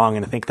they were wrong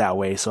and think that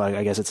way. So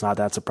I guess it's not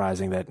that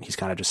surprising that he's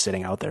kind of just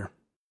sitting out there.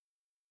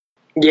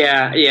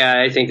 Yeah,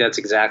 I think that's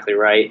exactly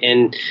right.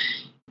 And,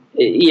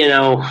 you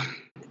know,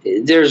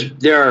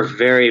 there are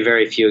very,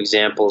 very few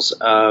examples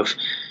of,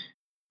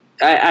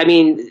 I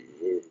mean,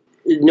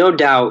 no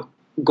doubt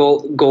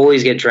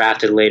goalies get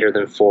drafted later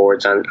than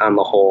forwards on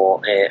the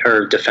whole,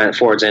 or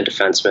forwards and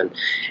defensemen,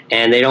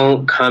 and they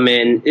don't come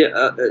in.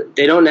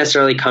 They don't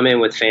necessarily come in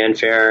with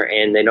fanfare,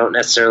 and they don't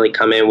necessarily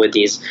come in with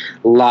these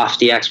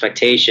lofty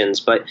expectations.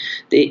 But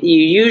you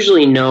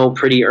usually know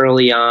pretty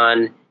early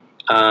on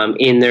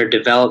in their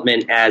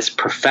development as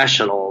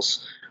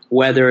professionals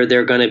whether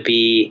they're going to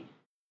be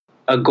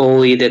a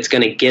goalie that's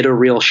going to get a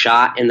real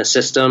shot in the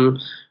system,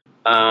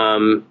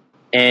 and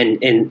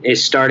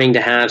is starting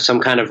to have some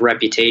kind of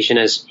reputation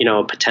as, you know,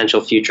 a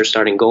potential future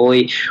starting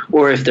goalie,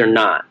 or if they're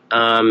not.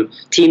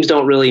 Teams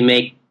don't really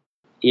make,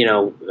 you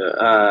know,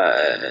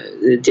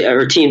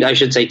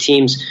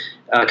 teams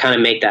kind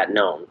of make that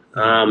known.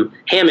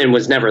 Hammond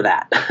was never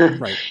that.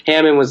 Right.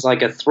 Hammond was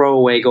like a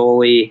throwaway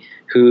goalie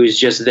who's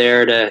just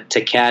there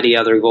to caddy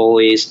other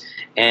goalies,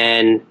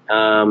 and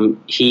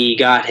he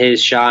got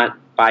his shot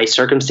by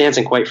circumstance,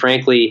 and quite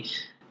frankly,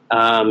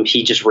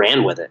 he just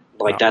ran with it.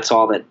 Like, that's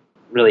all that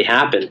really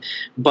happened.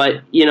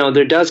 But,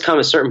 there does come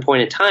a certain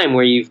point in time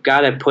where you've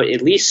got to put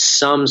at least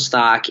some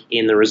stock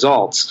in the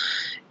results.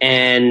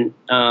 And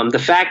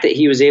the fact that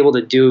he was able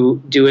to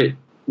do it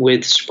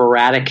with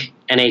sporadic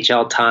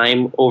NHL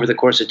time over the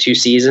course of 2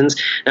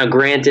 seasons. Now,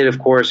 granted, of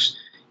course,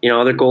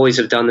 other goalies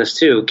have done this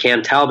too.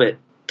 Cam Talbot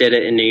did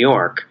it in New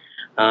York,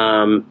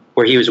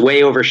 where he was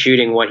way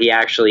overshooting what he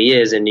actually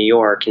is in New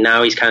York.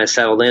 Now he's kind of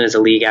settled in as a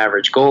league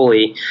average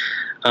goalie.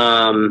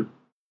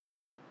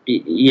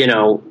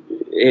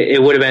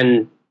 It would have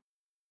been,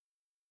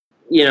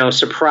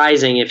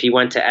 surprising if he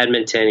went to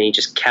Edmonton and he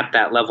just kept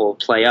that level of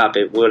play up.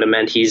 It would have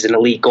meant he's an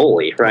elite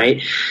goalie,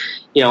 right?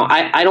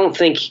 I don't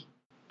think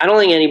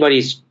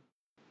anybody's.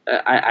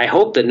 I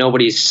hope that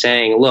nobody's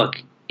saying, look,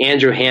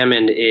 Andrew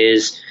Hammond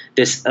is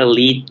this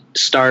elite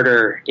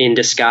starter in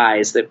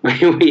disguise that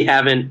we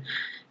haven't,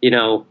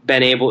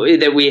 been able,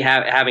 that we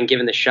haven't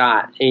given the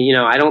shot. And,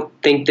 I don't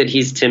think that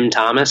he's Tim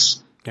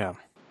Thomas. Yeah.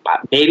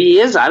 Maybe he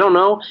is. I don't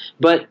know.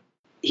 But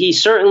he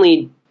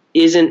certainly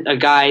isn't a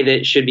guy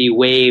that should be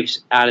waived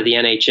out of the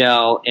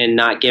NHL and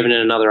not given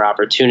another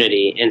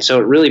opportunity. And so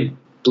it really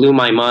blew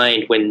my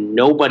mind when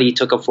nobody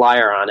took a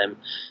flyer on him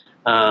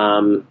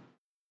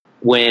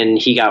when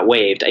he got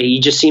waived.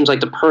 He just seems like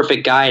the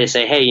perfect guy to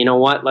say, hey, you know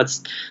what,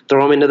 let's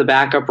throw him into the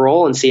backup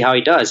role and see how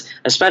he does,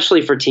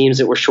 especially for teams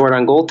that were short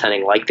on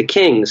goaltending, like the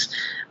Kings,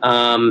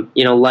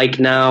 like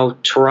now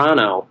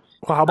Toronto.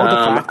 Well, how about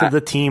the fact that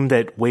the team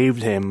that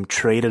waived him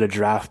traded a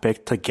draft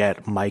pick to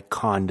get Mike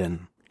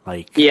Condon?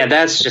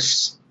 That's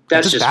just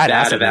bad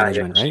asset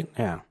management, right?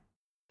 Yeah.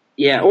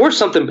 Yeah, or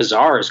something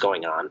bizarre is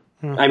going on.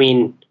 I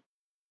mean,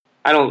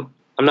 I'm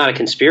not a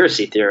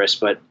conspiracy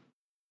theorist, but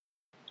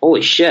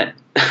holy shit.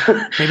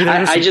 Maybe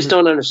I just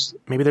don't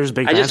understand. Maybe there's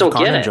big I just don't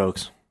get it.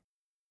 Jokes.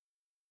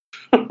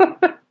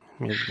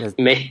 Sometimes it's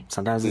maybe.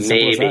 simple as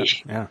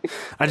that. Yeah.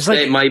 I just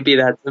it might be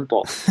that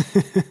simple.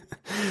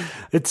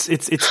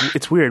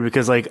 It's weird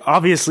because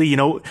obviously,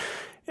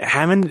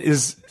 Hammond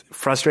is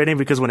frustrating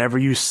because whenever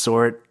you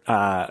sort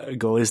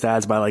goalie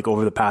stats by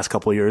over the past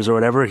couple of years or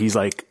whatever, he's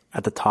at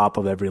the top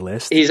of every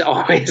list. He's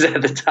always at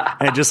the top.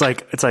 And it's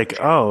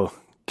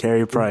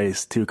Carey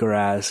Price, Tuukka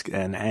Rask,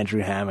 and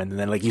Andrew Hammond, and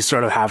then you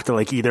sort of have to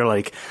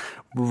either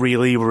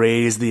really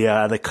raise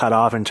the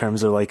cutoff in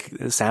terms of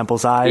sample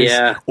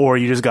size, or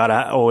you just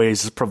gotta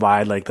always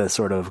provide the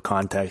sort of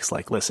context.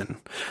 Listen,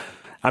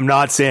 I'm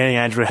not saying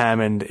Andrew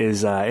Hammond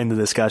is in the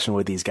discussion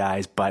with these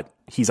guys, but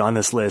he's on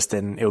this list,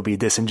 and it would be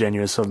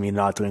disingenuous of me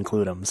not to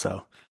include him.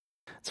 So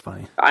it's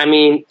funny. I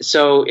mean,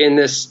 so in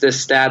this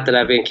stat that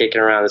I've been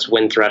kicking around, this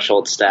win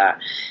threshold stat,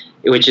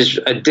 which is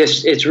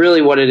it's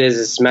really what it is.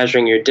 It's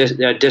measuring your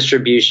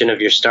distribution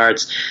of your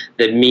starts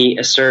that meet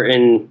a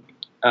certain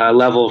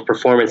level of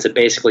performance that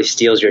basically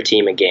steals your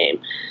team a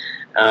game.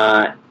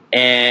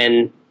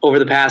 And over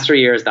the past 3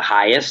 years, the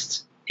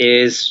highest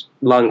is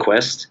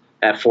Lundqvist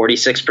at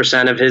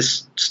 46% of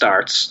his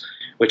starts,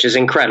 which is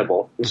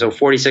incredible. So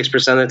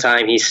 46% of the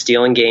time he's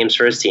stealing games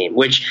for his team,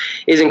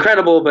 which is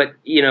incredible. But,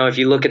 if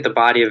you look at the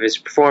body of his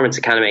performance,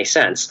 it kind of makes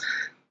sense.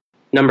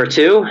 Number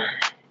 2,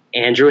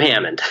 Andrew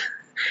Hammond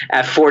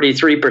at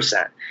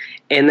 43%.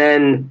 And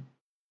then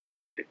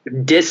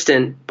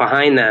distant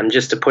behind them,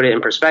 just to put it in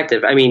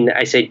perspective. I mean,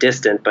 I say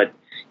distant, but,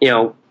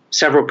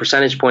 several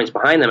percentage points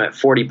behind them at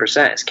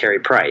 40% is Carey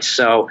Price.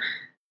 So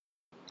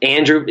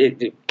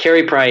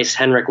Carey Price,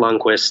 Henrik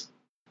Lundqvist,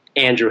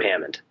 Andrew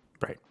Hammond.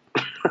 Right.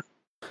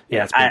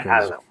 Yeah, it's I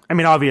don't know. I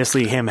mean,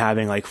 obviously, him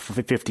having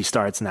 50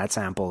 starts in that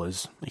sample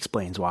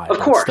explains why. Of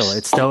course,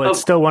 it's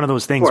still one of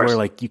those things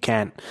where you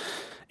can't.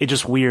 It's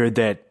just weird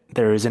that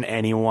there isn't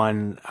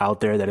anyone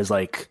out there that is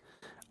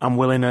I'm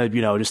willing to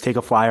just take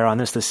a flyer on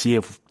this to see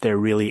if there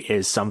really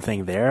is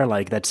something there.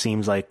 That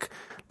seems like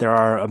there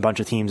are a bunch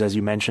of teams, as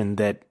you mentioned,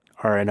 that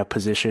are in a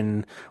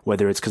position,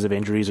 whether it's because of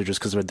injuries or just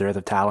because of their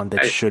talent,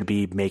 that should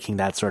be making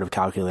that sort of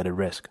calculated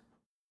risk.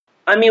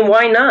 I mean,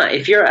 why not?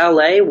 If you're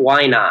LA,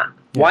 why not?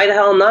 Yeah. Why the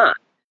hell not?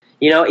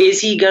 Is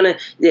he gonna?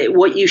 The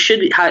way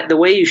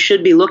you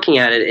should be looking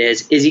at it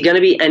is he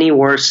gonna be any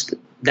worse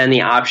than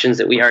the options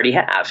that we already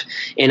have?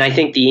 And I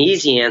think the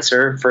easy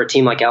answer for a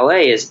team like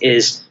LA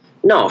is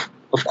no.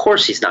 Of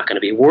course, he's not going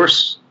to be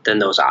worse than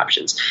those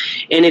options.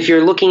 And if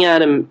you're looking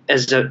at him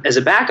as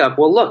a backup,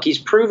 well, look, he's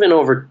proven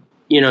over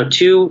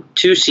two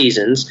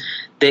seasons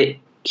that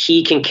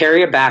he can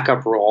carry a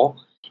backup role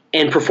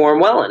and perform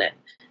well in it.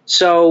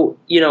 So,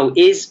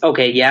 it's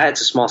a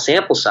small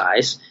sample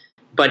size,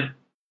 but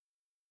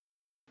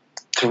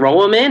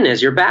throw him in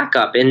as your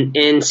backup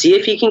and see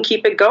if he can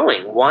keep it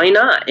going. Why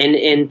not?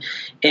 And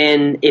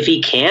if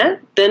he can't,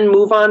 then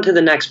move on to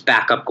the next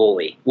backup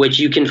goalie, which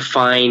you can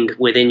find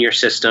within your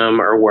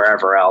system or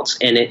wherever else.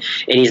 And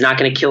he's not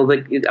going to kill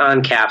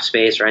on cap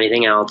space or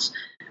anything else.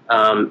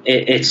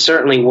 It's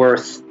certainly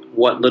worth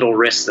what little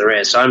risk there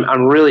is. So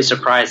I'm really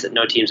surprised that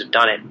no teams have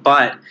done it,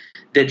 but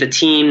that the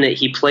team that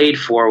he played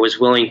for was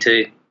willing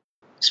to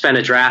spend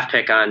a draft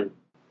pick on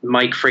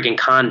Mike friggin'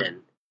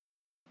 Condon,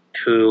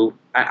 who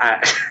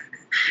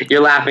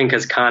you're laughing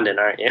because Condon,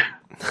 aren't you?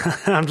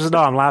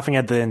 I'm laughing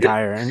at the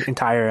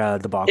entire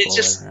debacle.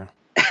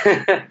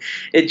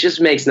 It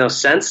just makes no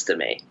sense to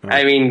me.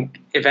 Right. I mean,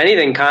 if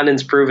anything,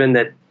 Condon's proven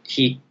that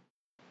he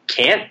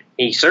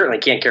certainly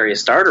can't carry a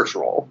starter's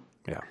role.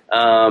 Yeah.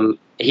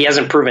 He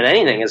hasn't proven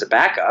anything as a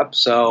backup,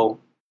 so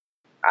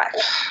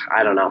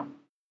I don't know.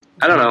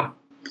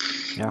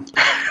 Yeah.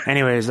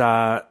 Anyways,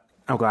 I'm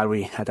glad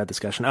we had that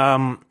discussion.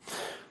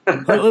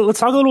 Let's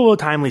talk a little about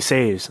timely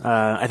saves.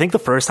 I think the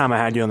first time I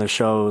had you on the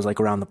show was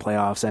like around the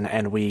playoffs,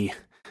 and we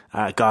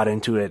got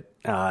into it,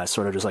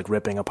 sort of just like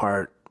ripping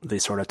apart the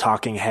sort of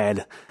talking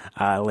head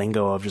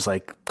lingo of just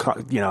like,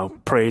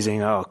 praising,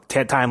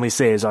 timely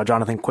saves,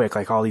 Jonathan Quick,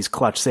 like all these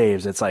clutch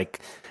saves. It's like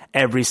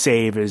every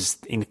save is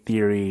in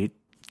theory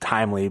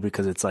timely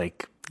because it's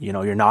like,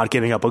 you're not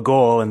giving up a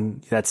goal,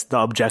 and that's the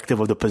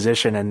objective of the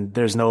position. And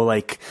there's no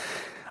like,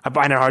 I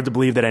find it hard to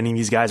believe that any of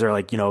these guys are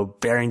like,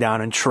 bearing down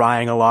and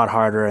trying a lot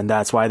harder, and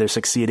that's why they're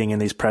succeeding in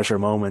these pressure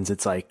moments.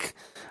 It's like,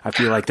 I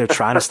feel like they're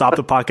trying to stop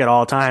the puck at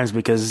all times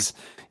because,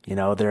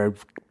 they're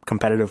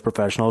competitive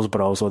professionals,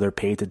 but also they're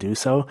paid to do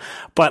so.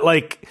 But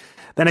like,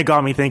 then it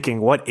got me thinking,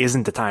 what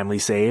isn't a timely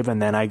save?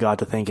 And then I got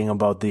to thinking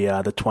about the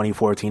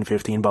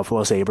 2014-15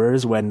 Buffalo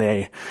Sabres when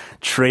they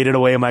traded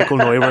away Michael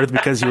Neuwirth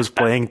because he was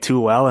playing too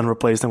well and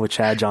replaced him with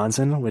Chad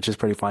Johnson, which is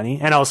pretty funny.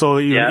 And also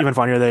even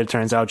funnier that it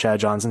turns out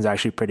Chad Johnson's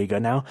actually pretty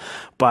good now.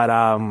 But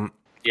and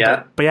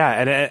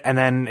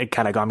then it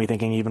kind of got me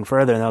thinking even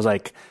further, and I was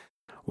like,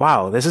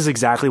 wow, this is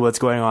exactly what's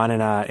going on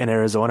in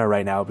Arizona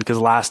right now, because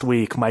last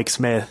week Mike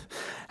Smith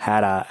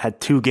had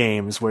 2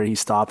 games where he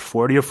stopped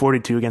 40 of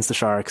 42 against the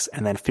Sharks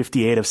and then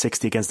 58 of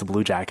 60 against the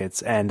Blue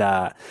Jackets. And,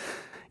 I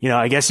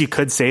guess you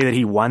could say that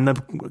he won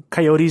the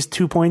Coyotes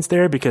 2 points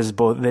there because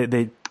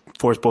they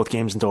forced both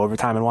games into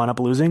overtime and wound up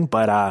losing.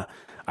 But,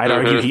 I'd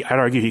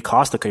argue he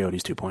cost the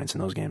Coyotes 2 points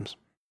in those games.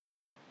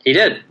 He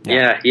did.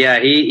 Yeah.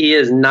 He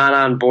is not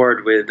on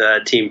board with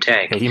Team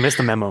Tank. Yeah, he missed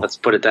the memo. Let's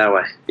put it that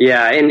way.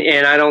 Yeah.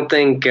 And I don't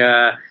think,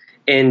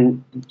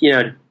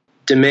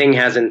 Domingue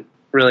hasn't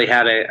really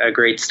had a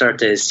great start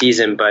to his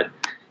season, but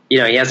he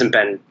hasn't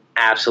been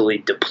absolutely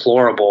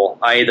deplorable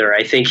either.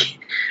 I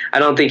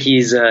don't think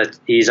he's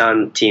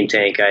on Team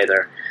Tank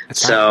either.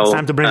 It's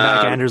time to bring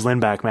back Anders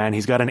Lindback, man.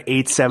 He's got an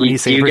 .870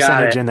 save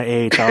percentage in the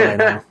AHL right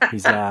now.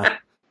 He's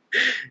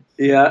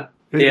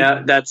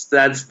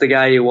that's the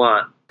guy you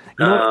want.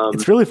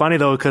 It's really funny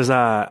though, because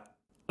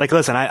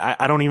listen,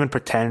 I don't even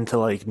pretend to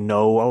like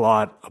know a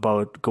lot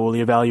about goalie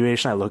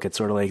evaluation. I look at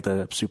sort of like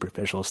the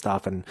superficial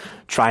stuff and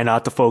try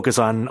not to focus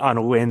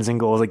on wins and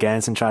goals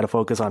against, and try to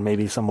focus on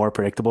maybe some more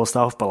predictable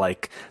stuff. But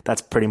like,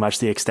 that's pretty much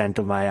the extent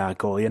of my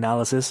goalie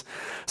analysis.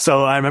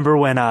 So I remember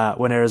when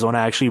Arizona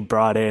actually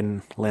brought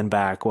in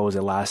Lindback, what was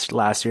it,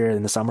 last year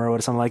in the summer or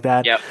something like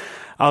that? Yep.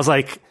 I was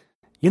like,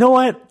 you know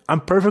what?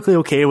 I'm perfectly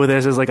okay with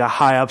this as like a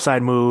high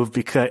upside move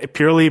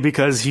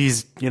because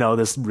he's,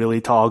 this really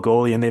tall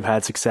goalie, and they've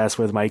had success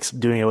with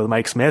doing it with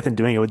Mike Smith and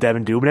doing it with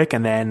Devin Dubnyk.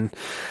 And then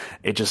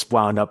it just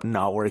wound up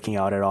not working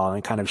out at all,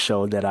 and kind of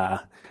showed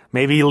that,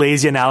 maybe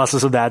lazy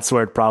analysis of that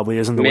sort probably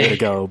isn't the way to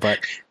go. But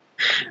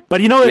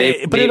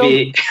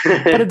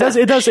it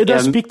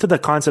does speak to the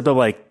concept of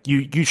like,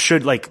 you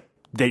should like,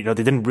 they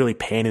didn't really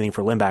pay anything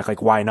for Lindback.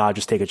 Like, why not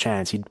just take a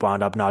chance? He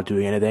wound up not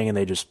doing anything, and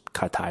they just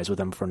cut ties with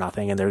him for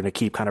nothing. And they're going to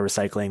keep kind of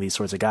recycling these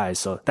sorts of guys.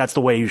 So that's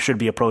the way you should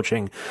be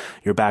approaching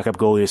your backup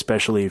goalie,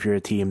 especially if you're a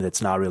team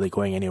that's not really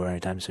going anywhere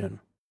anytime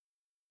soon.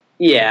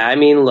 Yeah, I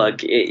mean,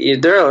 look,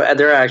 there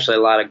are actually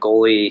a lot of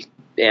goalie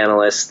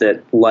analysts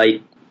that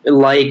like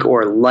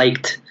or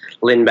liked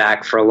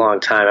Lindback for a long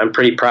time. I'm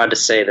pretty proud to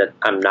say that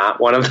I'm not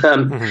one of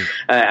them. Mm-hmm.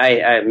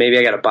 I maybe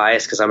I got a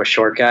bias because I'm a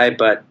short guy,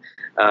 but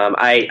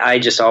I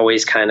just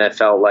always kind of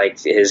felt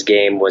like his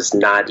game was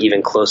not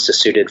even close to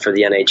suited for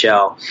the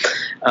NHL.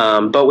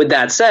 But with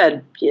that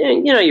said,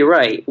 you're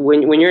right.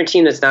 When you're a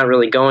team that's not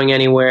really going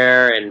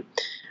anywhere, and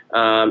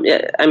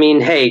I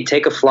mean, hey,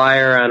 take a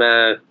flyer on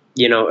a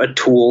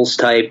tools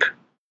type.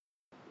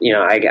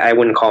 I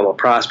wouldn't call him a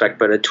prospect,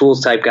 but a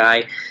tools type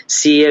guy.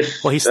 See if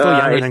he's still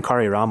younger than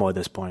Kari Ramo at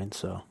this point.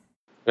 So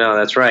no,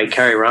 that's right.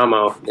 Kari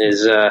Ramo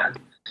is an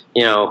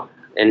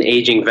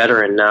aging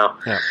veteran now.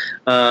 Yeah.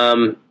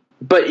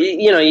 But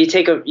you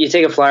take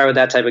a flyer with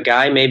that type of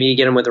guy. Maybe you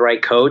get him with the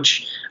right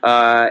coach,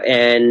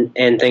 and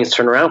things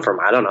turn around for him.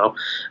 I don't know,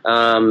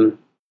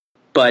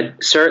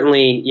 but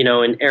certainly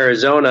in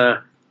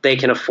Arizona they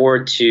can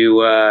afford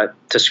to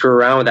screw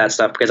around with that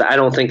stuff, because I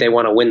don't think they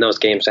want to win those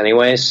games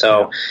anyway.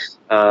 So,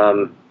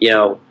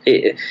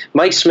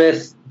 Mike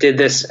Smith did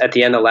this at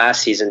the end of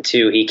last season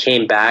too. He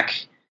came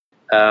back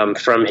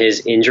from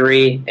his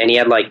injury, and he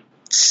had like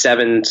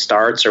 7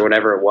 starts or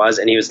whatever it was,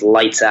 and he was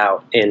lights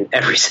out in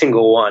every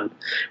single one,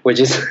 which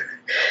is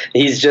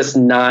he's just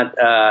not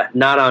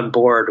on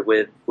board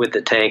with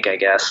the tank, I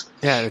guess.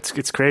 Yeah,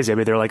 it's crazy. I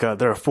mean, they're a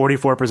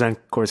 44%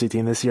 Corsi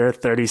team this year,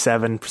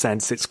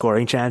 37%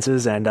 scoring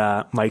chances, and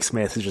Mike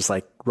Smith is just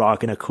like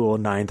rocking a cool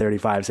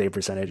 .935 save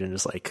percentage, and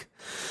just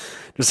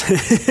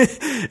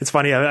it's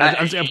funny.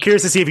 I'm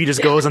curious to see if he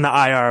just goes on the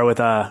IR with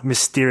a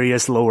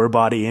mysterious lower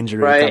body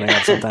injury coming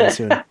up sometime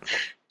soon.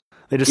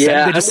 They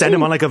just send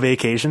him on like a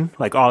vacation,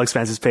 like all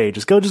expenses paid.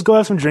 Just go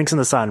have some drinks in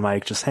the sun,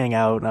 Mike. Just hang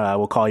out.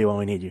 We'll call you when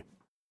we need you.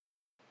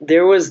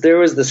 There was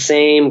the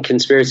same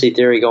conspiracy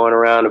theory going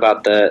around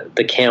about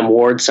the Cam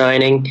Ward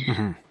signing.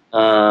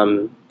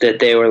 Mm-hmm. That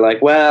they were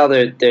like, well,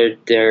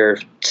 they're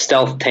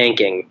stealth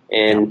tanking,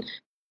 and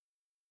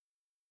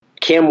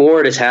Cam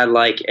Ward has had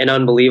like an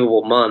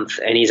unbelievable month,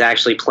 and he's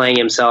actually playing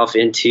himself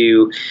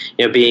into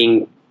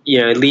being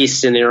at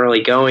least in the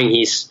early going.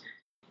 He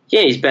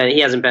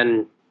hasn't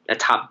been a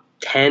top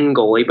 10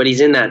 goalie, but he's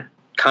in that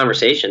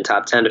conversation,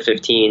 top 10 to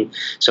 15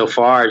 so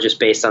far, just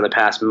based on the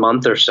past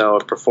month or so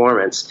of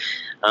performance.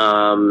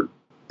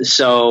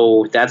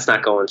 So that's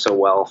not going so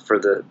well for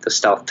the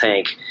stealth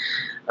tank.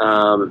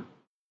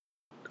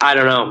 I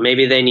don't know.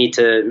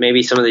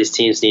 Maybe some of these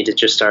teams need to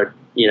just start,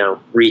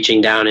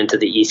 reaching down into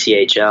the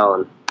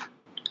ECHL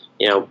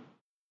and,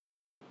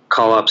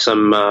 call up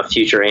some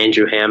future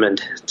Andrew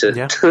Hammond to.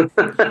 Yeah.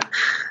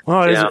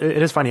 Well,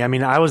 it is funny. I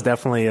mean, I was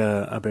definitely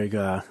a big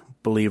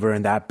believer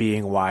in that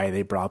being why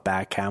they brought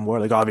back Cam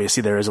Ward. Like,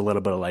 obviously there is a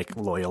little bit of like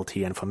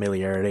loyalty and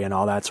familiarity and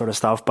all that sort of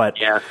stuff, but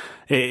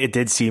it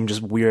did seem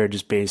just weird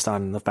just based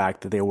on the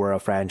fact that they were a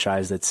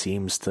franchise that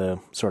seems to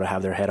sort of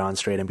have their head on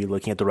straight and be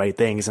looking at the right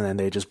things. And then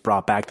they just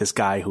brought back this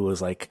guy who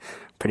was like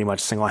pretty much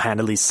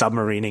single-handedly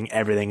submarining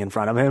everything in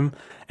front of him.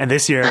 And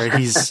this year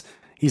he's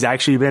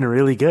actually been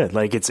really good.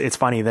 Like it's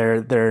funny.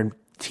 Their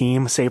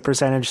team save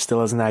percentage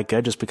still isn't that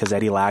good just because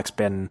Eddie Lack's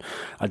been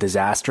a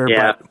disaster,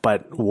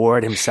 but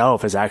Ward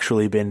himself has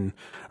actually been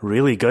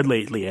really good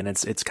lately, and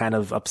it's kind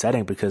of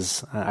upsetting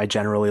because I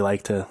generally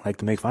like to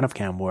make fun of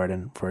Cam Ward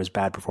and for his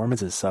bad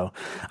performances. So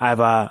I've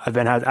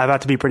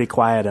had to be pretty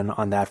quiet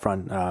on that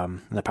front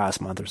in the past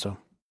month or so.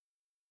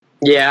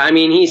 Yeah, I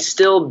mean, he's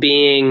still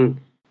being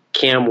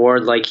Cam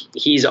Ward. Like,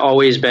 he's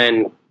always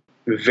been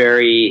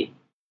very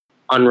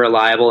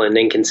unreliable and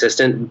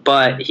inconsistent,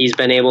 but he's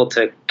been able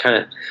to kind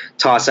of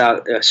toss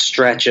out a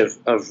stretch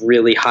of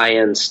really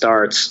high-end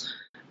starts,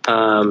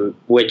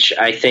 which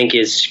I think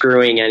is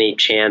screwing any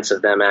chance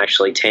of them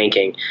actually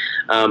tanking,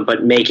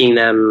 but making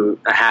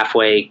them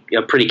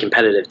a pretty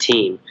competitive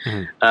team.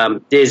 Mm-hmm.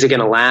 Is it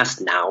going to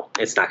last? No,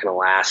 it's not going to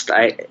last.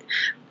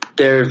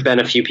 There have been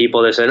a few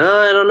people that said, "Oh,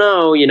 I don't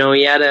know.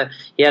 He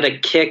had a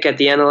kick at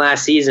the end of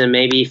last season.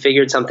 Maybe he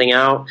figured something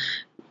out."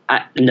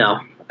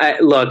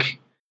 Look.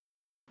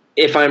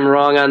 If I'm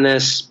wrong on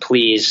this,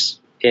 please,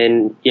 at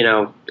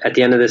the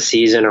end of the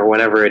season or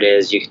whenever it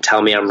is, you can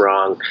tell me I'm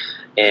wrong,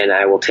 and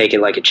I will take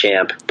it like a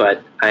champ.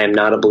 But I am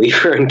not a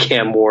believer in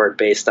Cam Ward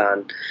based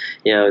on,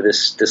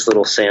 this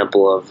little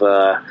sample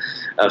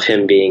of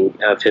him being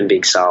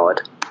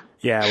solid.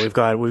 Yeah,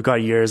 we've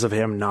got years of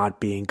him not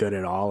being good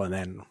at all, and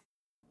then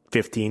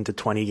 15 to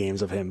 20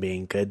 games of him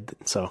being good.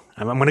 So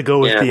I'm going to go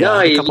with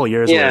a couple of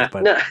years worth.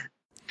 But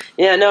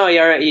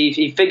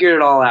he figured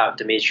it all out,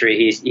 Dimitri.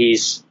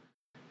 He's.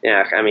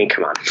 Yeah, I mean,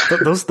 come on.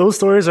 Those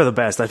stories are the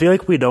best. I feel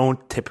like we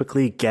don't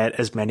typically get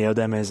as many of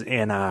them as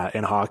in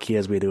hockey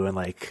as we do in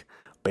like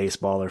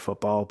baseball or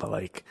football. But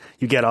like,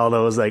 you get all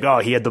those like, oh,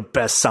 he had the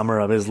best summer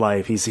of his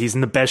life. He's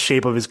in the best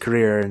shape of his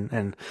career,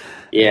 and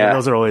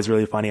those are always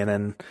really funny. And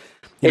then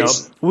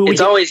it's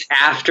always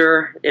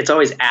after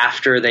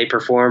they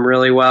perform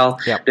really well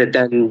that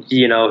then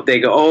they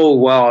go, oh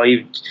well,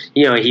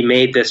 he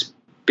made this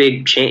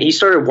big change. He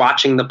started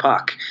watching the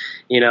puck.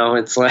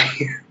 It's like.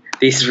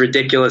 These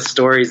ridiculous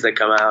stories that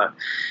come out.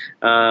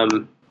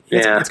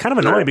 It's kind of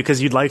annoying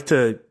because you'd like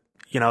to,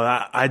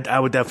 I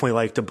would definitely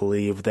like to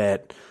believe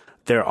that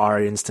there are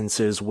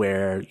instances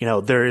where,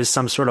 there is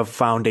some sort of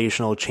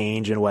foundational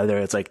change in whether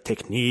it's like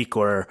technique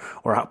or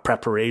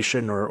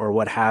preparation or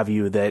what have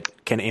you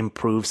that can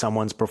improve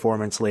someone's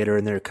performance later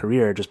in their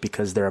career just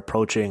because they're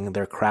approaching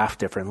their craft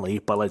differently.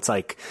 But it's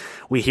like,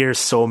 we hear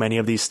so many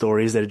of these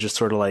stories that it just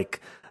sort of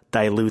like,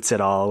 dilutes it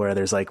all, where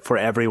there's like for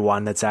every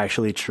one that's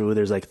actually true,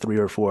 there's like 3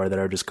 or 4 that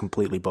are just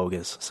completely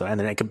bogus. So, and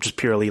then it could just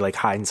purely like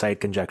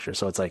hindsight conjecture.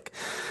 So it's like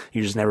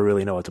you just never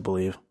really know what to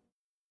believe.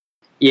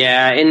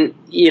 Yeah, and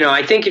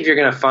I think if you're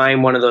going to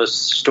find one of those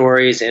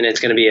stories and it's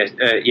going to be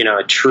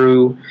a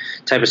true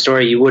type of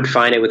story, you would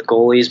find it with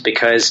goalies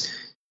because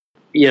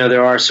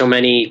there are so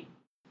many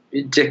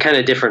kind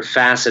of different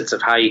facets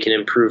of how you can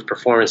improve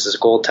performance as a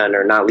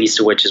goaltender, not least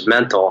of which is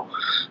mental.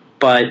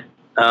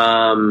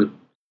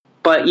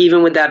 But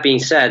even with that being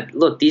said,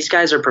 look, these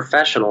guys are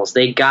professionals.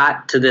 They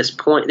got to this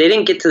point. They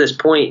didn't get to this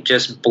point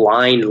just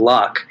blind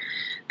luck.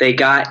 They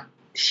got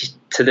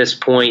to this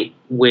point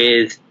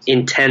with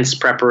intense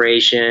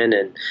preparation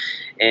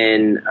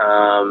and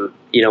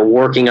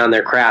working on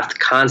their craft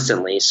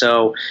constantly.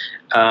 So,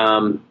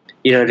 to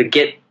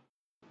get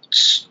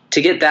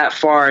that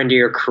far into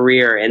your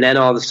career and then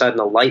all of a sudden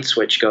a light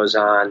switch goes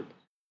on,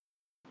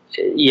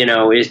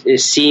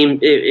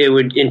 it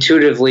would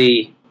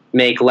intuitively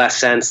make less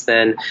sense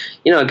than,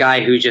 a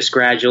guy who just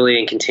gradually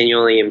and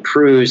continually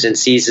improves and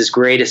sees his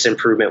greatest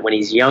improvement when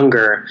he's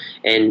younger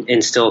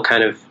and still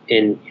kind of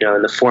in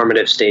the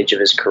formative stage of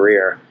his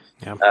career,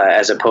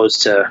 as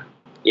opposed to,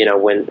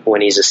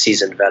 when he's a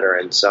seasoned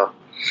veteran. So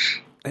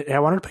I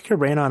wanted to pick your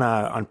brain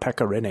on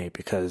Pekka Rinne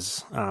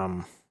because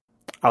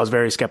I was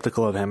very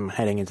skeptical of him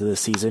heading into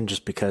this season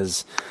just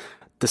because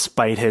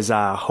despite his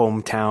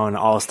hometown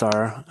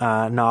all-star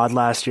nod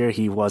last year,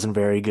 he wasn't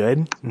very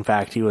good. In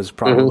fact, he was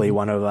probably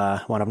one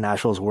of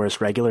Nashville's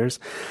worst regulars.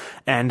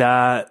 And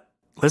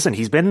listen,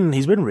 he's been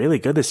really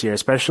good this year,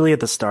 especially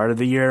at the start of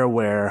the year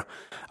where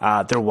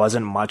there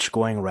wasn't much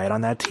going right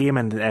on that team,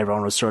 and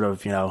everyone was sort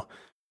of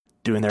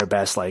doing their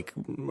best,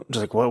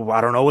 well,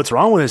 I don't know what's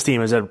wrong with this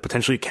team. Is it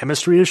potentially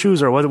chemistry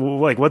issues or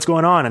what's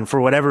going on? And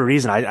for whatever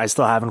reason, I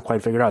still haven't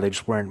quite figured out. They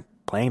just weren't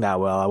playing that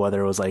well,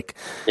 whether it was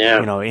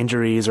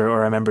injuries or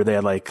I remember they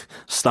had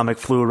stomach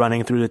flu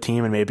running through the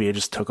team and maybe it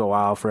just took a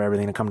while for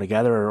everything to come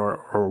together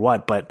or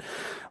what. But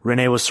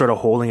Rinne was sort of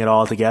holding it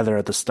all together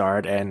at the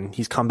start, and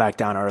he's come back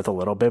down to earth a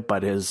little bit,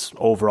 but his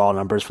overall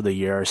numbers for the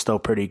year are still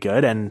pretty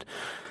good. And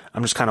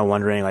I'm just kind of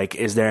wondering,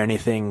 is there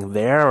anything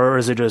there, or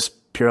is it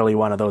just purely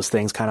one of those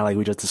things, kind of like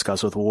we just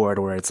discussed with Ward,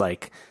 where it's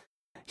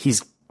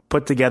he's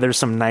put together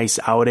some nice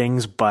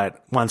outings,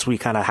 but once we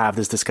kind of have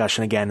this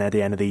discussion again at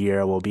the end of the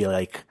year, we'll be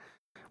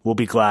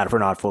glad for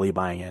not fully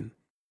buying in.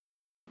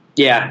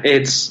 Yeah,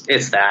 it's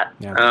that.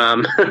 Yeah.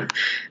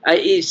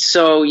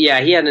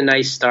 He had a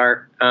nice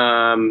start.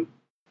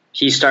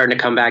 He's starting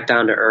to come back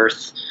down to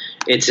earth.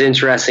 It's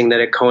interesting that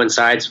it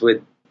coincides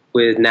with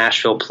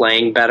Nashville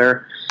playing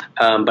better,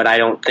 but I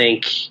don't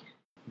think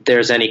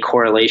there's any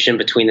correlation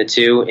between the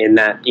two in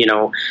that,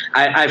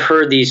 I've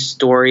heard these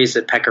stories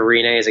that Pekka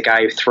Rinne is a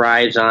guy who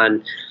thrives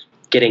on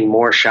getting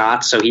more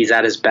shots, so he's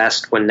at his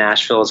best when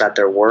Nashville is at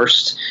their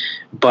worst.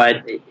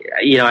 But,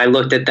 I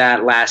looked at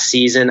that last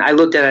season. I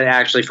looked at it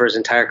actually for his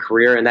entire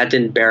career, and that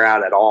didn't bear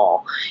out at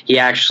all. He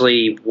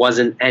actually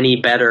wasn't any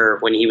better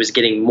when he was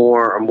getting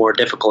more or more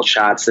difficult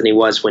shots than he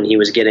was when he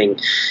was getting,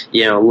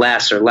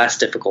 less or less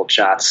difficult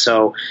shots.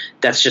 So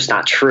that's just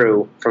not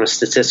true from a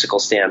statistical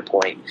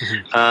standpoint.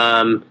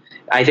 Mm-hmm.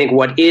 I think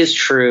what is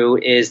true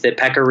is that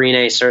Pekka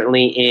Rinne,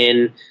 certainly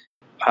in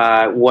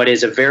what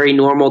is a very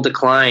normal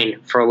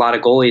decline for a lot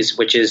of goalies,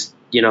 which is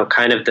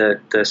kind of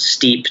the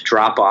steep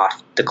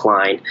drop-off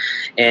decline.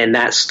 And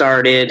that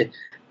started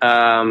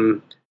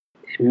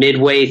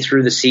midway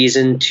through the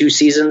season 2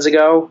 seasons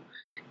ago.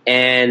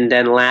 And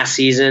then last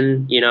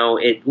season,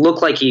 it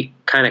looked like he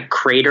kind of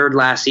cratered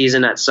last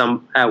season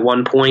at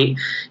one point.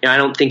 I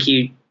don't think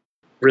he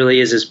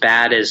really is as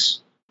bad as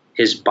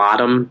his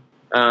bottom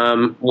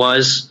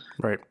was.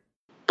 Right.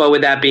 But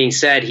with that being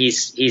said,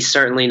 he's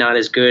certainly not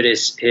as good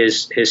as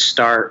his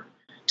start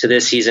to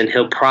this season.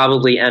 He'll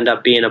probably end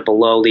up being a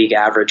below league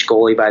average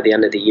goalie by the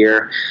end of the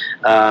year.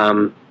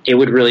 It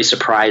would really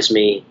surprise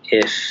me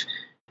if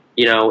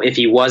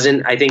he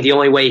wasn't. I think the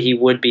only way he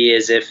would be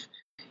is if,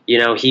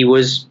 he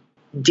was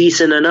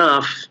decent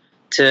enough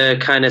to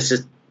kind of,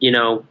 so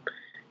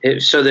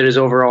that his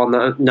overall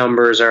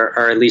numbers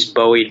are at least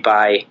buoyed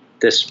by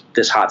this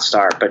hot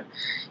start. But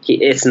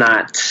it's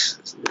not,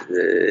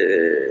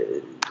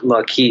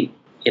 look, he's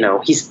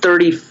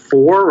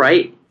 34,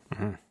 right?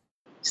 Mm-hmm.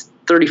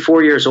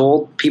 34 years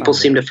old. People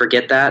seem to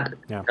forget that.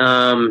 Yeah.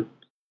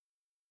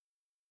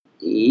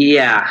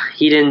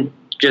 He didn't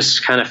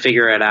just kind of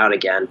figure it out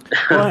again.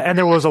 Well, and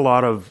there was a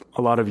lot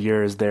of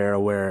years there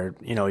where,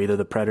 either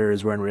the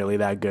Predators weren't really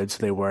that good, so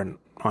they weren't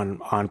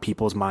on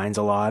people's minds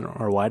a lot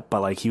or what,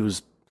 but he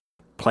was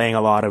playing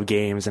a lot of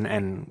games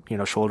and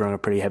shouldering a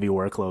pretty heavy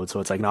workload. So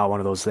it's not one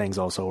of those things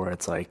also where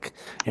it's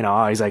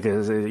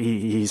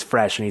he's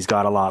fresh and he's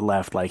got a lot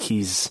left.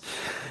 He's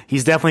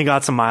definitely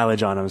got some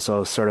mileage on him.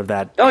 So sort of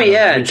that. Oh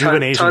yeah.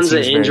 Rejuvenation, tons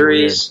of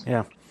injuries.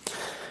 Yeah.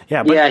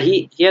 Yeah.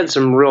 He had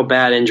some real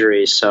bad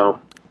injuries. So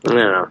I don't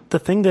know. The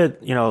thing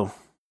that,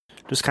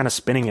 just kind of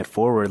spinning it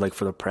forward,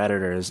 for the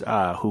Predators,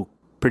 who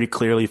pretty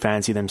clearly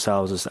fancy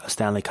themselves as a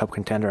Stanley Cup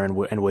contender, and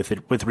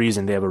with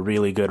reason. They have a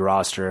really good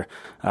roster.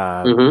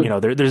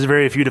 There's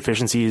very few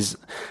deficiencies,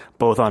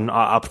 both on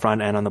up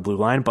front and on the blue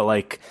line. But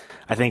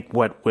I think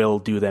what will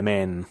do them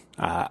in,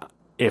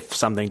 if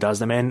something does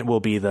them in, will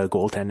be the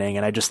goaltending.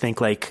 And I just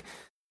think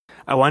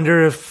I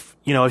wonder if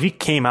if he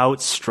came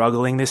out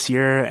struggling this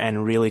year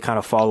and really kind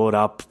of followed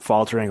up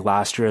faltering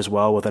last year as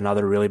well with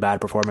another really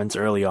bad performance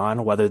early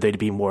on, whether they'd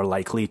be more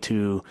likely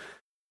to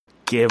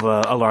give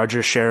a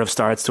larger share of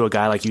starts to a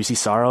guy like UC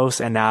Saros,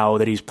 and now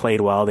that he's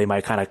played well, they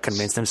might kind of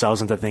convince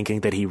themselves into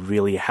thinking that he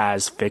really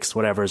has fixed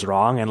whatever's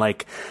wrong. And I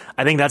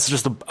think that's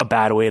just a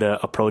bad way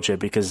to approach it,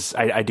 because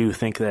I do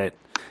think that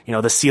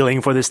the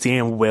ceiling for this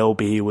team will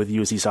be with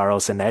UC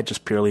Saros and net,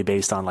 just purely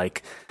based on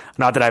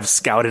not that I've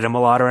scouted him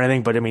a lot or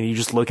anything, but I mean, you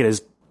just look at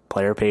his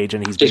player page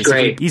and he's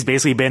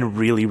basically been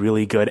really,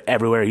 really good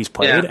everywhere he's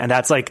played. Yeah. And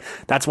that's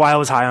why I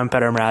was high on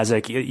Petr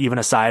Mrazek, even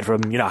aside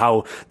from,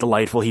 how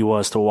delightful he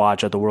was to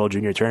watch at the World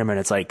Junior Tournament.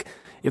 It's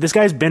if this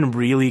guy's been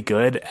really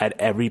good at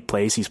every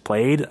place he's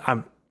played,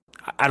 I'm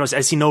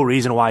I see no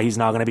reason why he's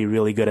not going to be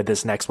really good at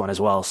this next one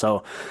as well.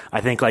 So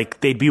I think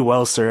like they'd be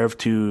well served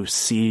to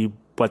see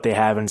what they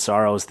have in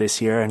Saros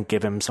this year and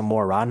give him some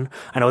more run.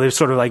 I know they've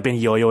sort of like been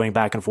yo-yoing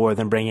back and forth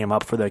and bringing him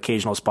up for the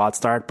occasional spot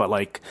start, but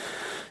like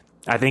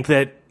I think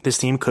that this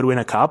team could win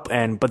a cup,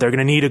 but they're going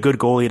to need a good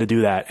goalie to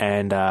do that.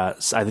 And I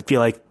feel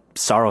like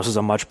Saros is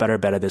a much better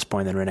bet at this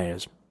point than Rene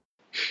is.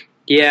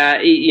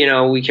 Yeah, you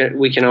know, we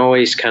can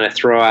always kind of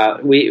throw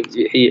out.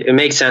 It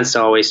makes sense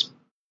to always,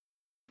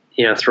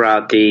 you know, throw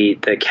out the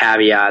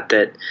caveat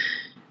that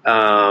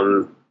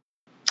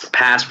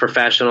past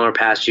professional or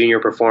past junior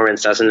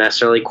performance doesn't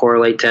necessarily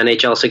correlate to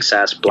NHL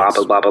success. Blah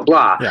blah blah blah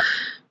blah. Yeah.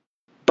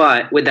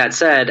 But with that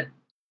said,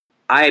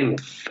 I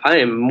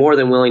am more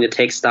than willing to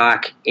take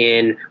stock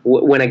in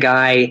when a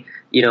guy,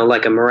 you know,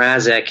 like a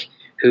Mrazek,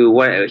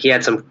 he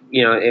had some,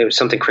 you know, it was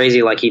something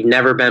crazy, like he'd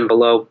never been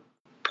below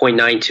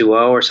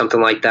 .920 or something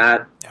like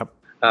that. Yep.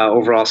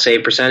 Overall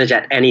save percentage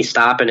at any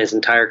stop in his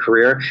entire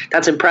career.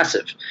 That's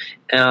impressive.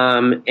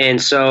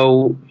 And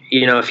so,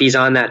 you know, if he's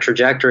on that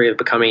trajectory of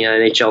becoming an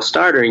NHL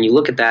starter and you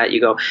look at that,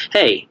 you go,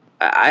 hey,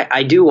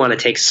 I do want to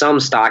take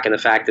some stock in the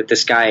fact that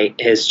this guy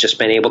has just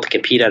been able to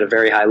compete at a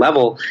very high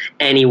level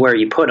anywhere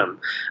you put him.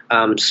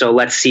 So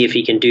let's see if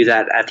he can do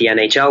that at the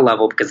NHL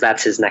level, because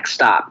that's his next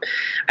stop.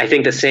 I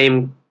think the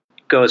same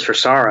goes for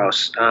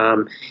Saros.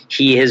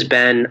 He has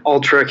been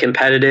ultra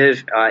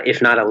competitive,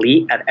 if not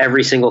elite, at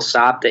every single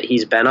stop that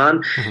he's been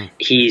on. Mm-hmm.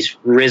 He's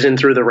risen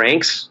through the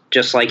ranks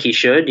just like he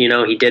should. You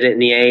know, he did it in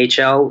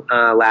the AHL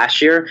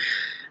last year.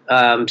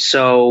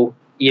 So,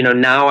 you know,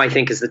 now I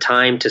think is the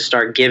time to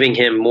start giving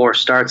him more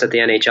starts at the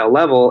NHL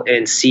level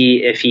and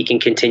see if he can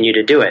continue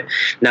to do it.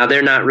 Now,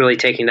 they're not really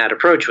taking that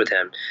approach with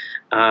him.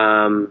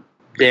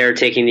 They're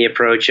taking the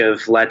approach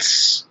of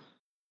let's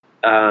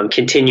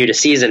continue to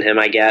season him,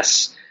 I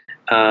guess,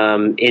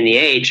 in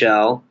the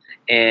AHL,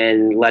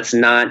 and let's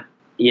not,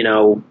 you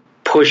know,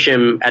 push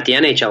him at the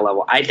NHL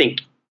level. I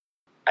think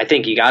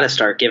you got to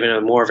start giving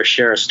him more of a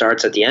share of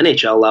starts at the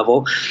NHL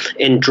level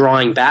and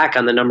drawing back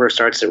on the number of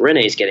starts that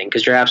Rene's getting,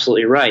 because you're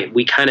absolutely right.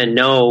 We kind of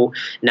know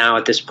now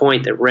at this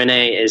point that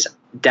Rene is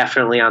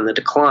definitely on the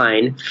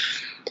decline.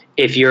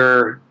 If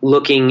you're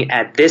looking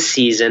at this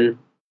season,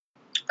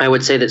 I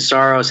would say that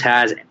Saros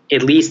has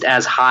at least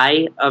as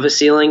high of a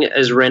ceiling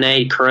as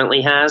Rene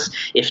currently has,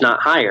 if not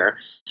higher.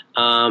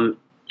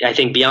 I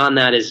think beyond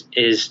that is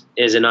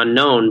an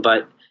unknown,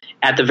 but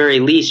at the very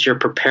least, you're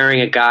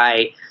preparing a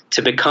guy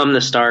to become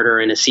the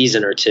starter in a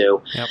season or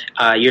two. Yep.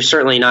 You're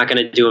certainly not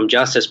going to do him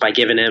justice by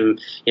giving him,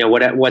 you know,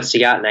 what's he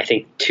gotten? I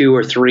think 2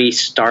 or 3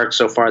 starts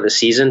so far this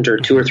season, or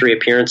 2 or 3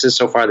 appearances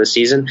so far this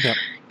season. Yep.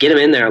 Get him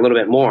in there a little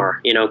bit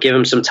more, you know, give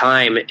him some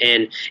time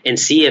and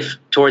see if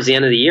towards the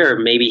end of the year,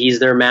 maybe he's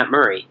their Matt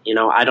Murray. You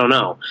know, I don't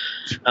know.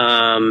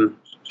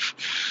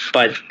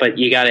 But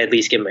you got to at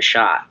least give him a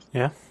shot.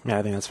 Yeah,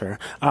 I think that's fair.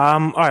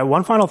 All right,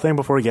 one final thing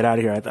before we get out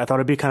of here. I thought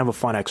it'd be kind of a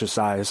fun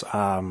exercise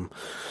to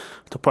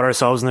put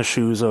ourselves in the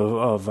shoes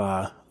of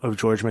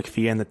George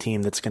McPhee and the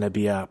team that's going to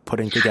be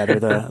putting together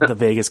the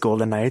Vegas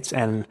Golden Knights,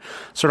 and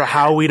sort of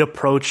how we'd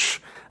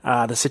approach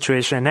the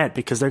situation in net,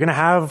 because they're going to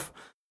have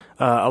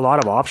a lot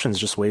of options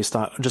just based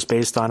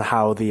on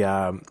how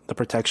the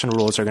protection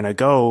rules are going to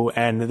go,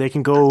 and they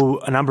can go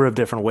a number of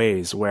different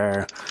ways.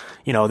 Where,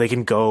 you know, they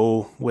can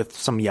go with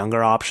some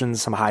younger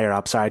options, some higher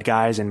upside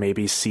guys, and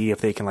maybe see if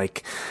they can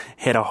like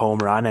hit a home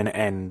run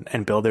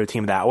and build their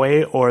team that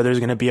way. Or there's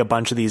going to be a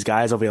bunch of these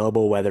guys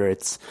available, whether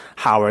it's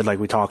Howard, like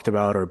we talked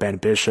about, or Ben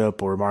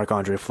Bishop, or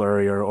Marc-Andre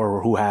Fleury,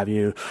 or who have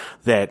you,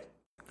 that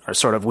are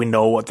sort of, we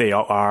know what they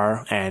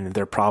are, and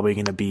they're probably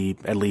going to be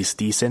at least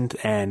decent,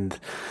 and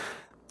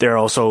they're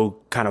also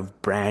kind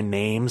of brand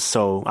names.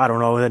 So I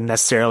don't know that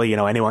necessarily, you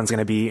know, anyone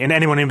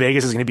in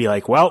Vegas is going to be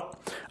like, well,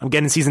 I'm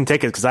getting season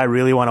tickets because I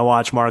really want to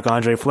watch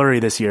Marc-Andre Fleury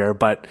this year.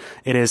 But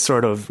it is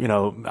sort of, you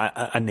know,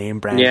 a name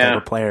brand type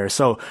of player.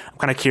 So I'm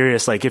kind of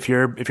curious, like if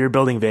you're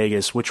building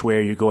Vegas, which way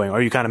are you going?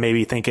 Are you kind of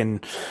maybe thinking,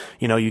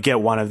 you know, you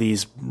get one of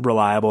these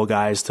reliable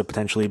guys to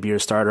potentially be your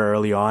starter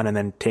early on, and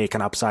then take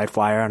an upside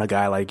flyer on a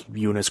guy like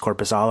Eunice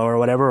Korpisalo or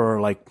whatever, or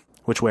like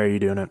which way are you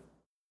doing it?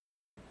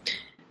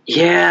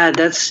 Yeah,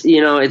 that's,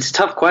 you know, it's a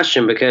tough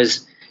question,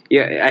 because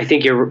I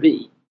think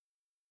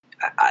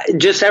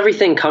just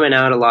everything coming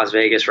out of Las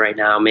Vegas right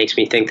now makes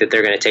me think that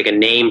they're going to take a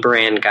name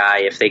brand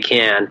guy if they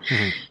can,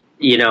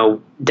 you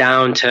know,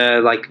 down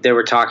to like they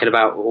were talking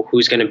about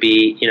who's going to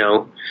be, you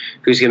know,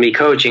 who's going to be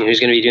coaching, who's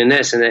going to be doing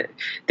this. And that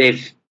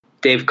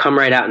they've come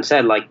right out and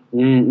said, like,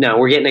 no,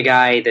 we're getting a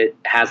guy that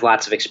has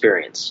lots of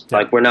experience. Yeah.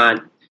 Like, we're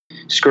not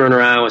screwing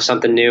around with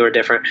something new or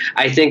different.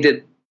 I think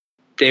that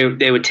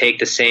they would take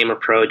the same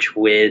approach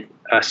with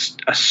a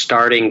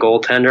starting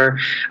goaltender.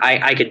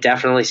 I could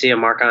definitely see a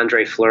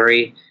Marc-Andre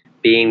Fleury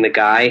being the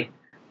guy.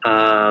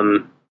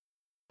 I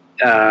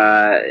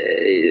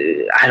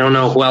don't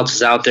know who else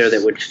is out there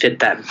that would fit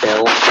that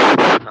bill.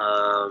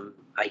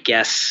 I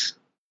guess,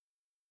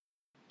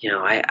 you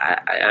know,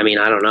 I mean,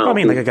 I don't know. I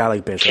mean, like a guy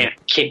like Bishop.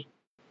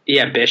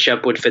 Yeah,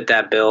 Bishop would fit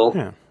that bill.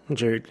 Yeah.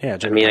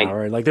 Jimmy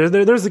Howard. Like there's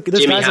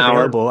guys Howard,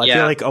 available. I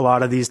feel like a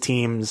lot of these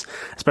teams,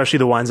 especially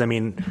the ones,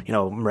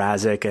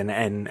 Mrazek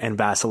and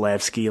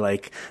Vasilevsky,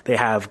 like they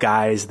have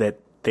guys that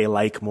they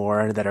like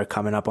more that are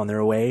coming up on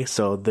their way.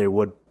 So they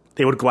would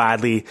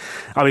gladly,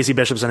 obviously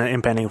Bishop's an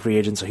impending free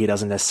agent, so he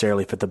doesn't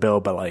necessarily fit the bill,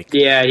 but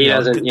he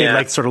doesn't. They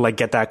like sort of like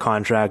get that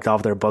contract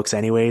off their books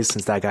anyways,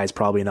 since that guy's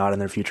probably not in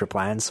their future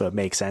plans. So it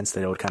makes sense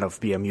that it would kind of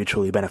be a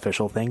mutually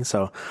beneficial thing.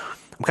 So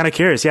I'm kind of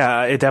curious.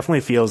 Yeah, it definitely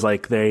feels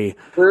like they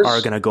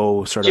are going to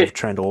go sort of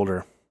trend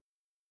older.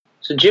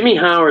 So Jimmy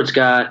Howard's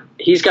got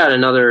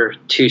another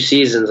 2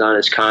 seasons on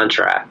his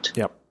contract.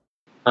 Yep.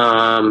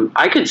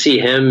 I could see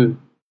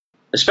him,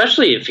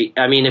 especially if he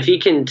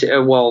can.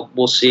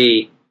 We'll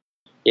see.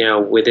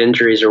 With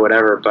injuries or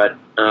whatever, but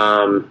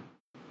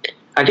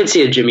I could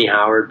see a Jimmy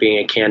Howard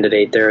being a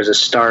candidate there as a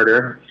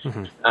starter.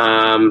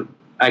 Mm-hmm.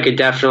 I could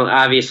definitely,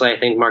 obviously, I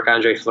think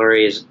Marc-Andre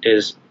Fleury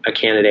is a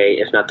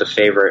candidate, if not the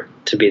favorite,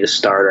 to be the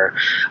starter.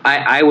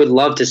 I would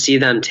love to see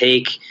them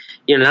take,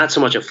 not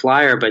so much a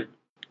flyer, but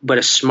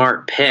a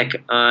smart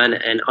pick on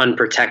an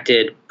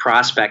unprotected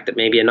prospect that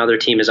maybe another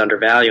team is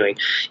undervaluing.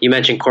 You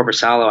mentioned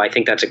Korpisalo. I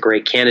think that's a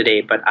great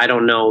candidate, but I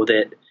don't know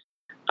that.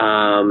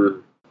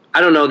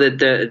 They're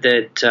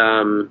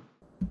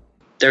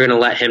going to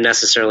let him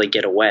necessarily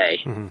get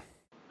away.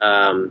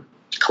 Mm-hmm.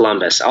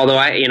 Columbus, although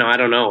I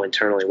don't know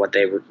internally what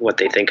they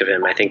think of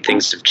him. I think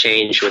things have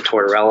changed with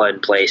Tortorella in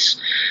place.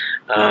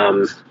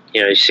 You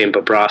see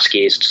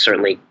Bobrovsky is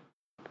certainly,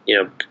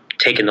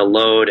 taken the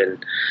load,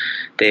 and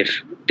they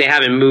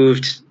haven't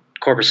moved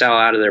Korpisalo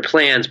out of their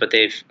plans, but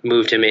they've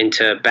moved him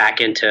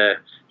back into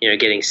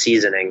getting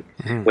seasoning,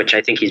 mm-hmm. which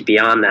I think he's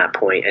beyond that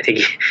point. I think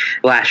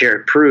last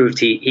year it proved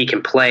he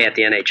can play at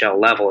the NHL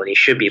level, and he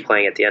should be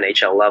playing at the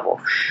NHL level.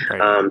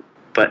 Right.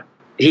 But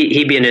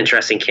he'd be an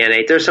interesting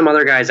candidate. There's some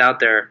other guys out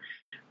there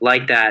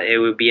like that. It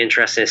would be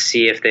interesting to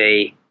see if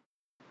they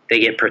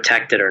get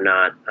protected or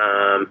not.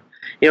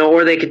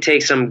 Or they could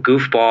take some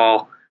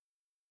goofball,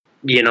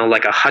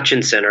 like a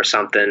Hutchinson or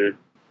something,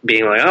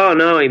 being like, oh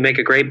no, he'd make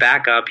a great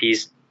backup.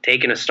 He's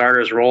taken a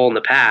starter's role in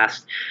the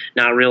past,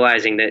 not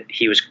realizing that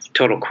he was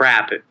total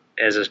crap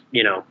as a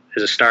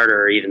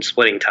starter or even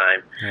splitting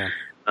time. Yeah.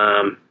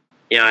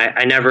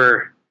 I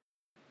never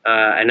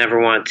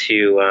want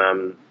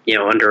to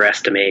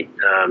underestimate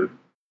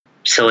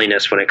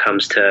silliness when it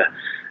comes to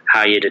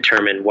how you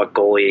determine what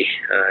goalie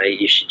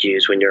you should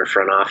use when you're a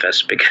front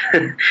office,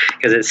 because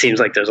it seems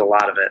like there's a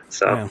lot of it.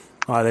 So yeah.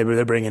 Well, they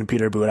bring in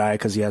Peter Budaj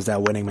because he has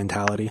that winning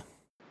mentality.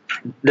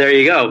 There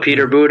you go.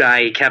 Peter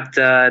Budaj kept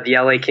the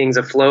LA Kings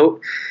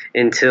afloat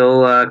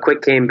until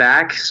Quick came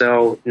back.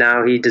 So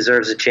now he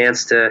deserves a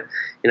chance to,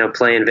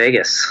 play in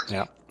Vegas.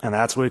 Yeah. And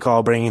that's what we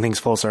call bringing things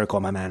full circle,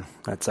 my man.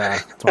 That's why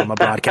I'm a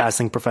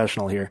broadcasting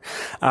professional here.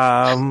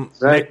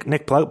 Right.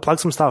 Nick, plug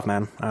some stuff,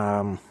 man.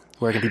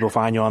 Where can people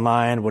find you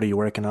online? What are you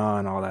working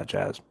on? All that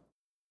jazz.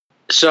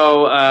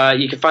 So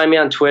you can find me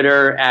on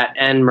Twitter at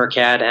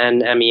nmercad,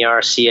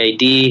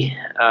 NMERCAD.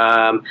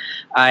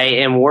 I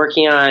am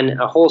working on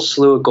a whole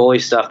slew of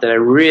goalie stuff that I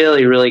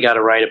really, really got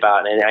to write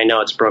about, and I know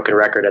it's broken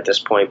record at this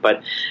point,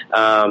 but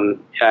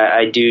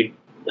I do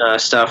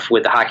stuff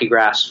with the Hockey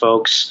Graphs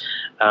folks,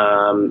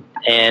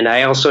 and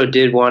I also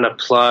did want to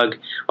plug.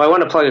 Well, I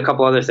want to plug a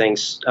couple other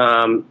things.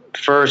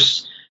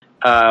 First,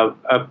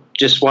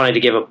 just wanted to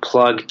give a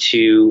plug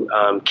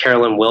to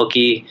Carolyn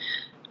Wilkie.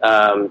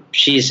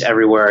 She's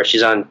everywhere.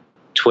 She's on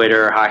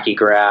Twitter, Hockey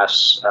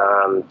Graphs,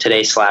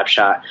 Today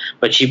Slapshot,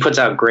 but she puts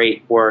out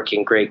great work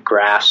and great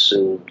graphs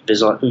and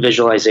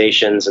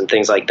visualizations and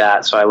things like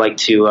that. So I like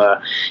to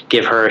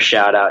give her a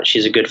shout out.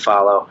 She's a good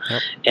follow.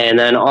 Yep. And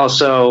then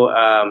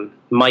also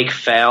Mike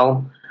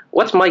Fail.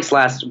 What's Mike's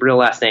real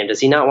last name? Does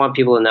he not want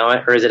people to know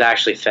it, or is it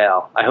actually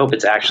Fail? I hope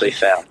it's actually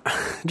Fail.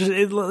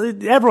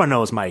 Everyone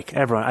knows Mike.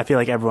 I feel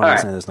like everyone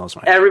listening to this knows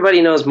Mike.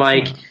 Everybody knows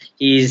Mike.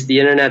 He's the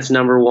internet's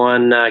number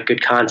one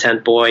good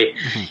content boy.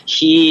 Mm-hmm.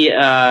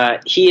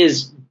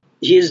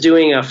 He is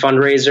doing a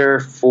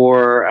fundraiser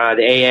for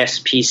the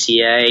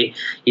ASPCA.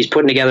 He's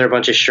putting together a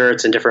bunch of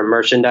shirts and different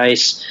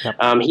merchandise.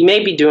 Yep. He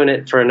may be doing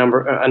it for a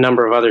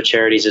number of other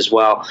charities as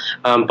well.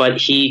 But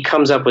he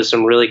comes up with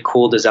some really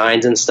cool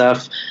designs and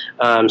stuff.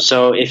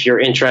 So if you're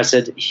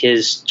interested,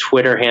 his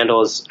Twitter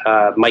handle is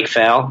Mike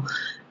Fail.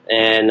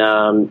 And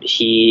I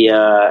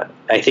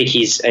think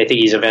he's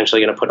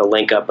eventually going to put a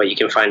link up, but you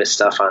can find his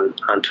stuff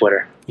on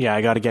Twitter. Yeah,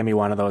 I got to get me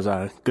one of those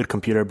good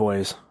computer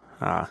boys.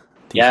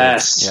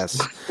 Yes.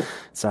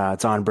 It's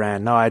on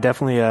brand. No, I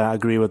definitely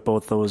agree with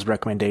both those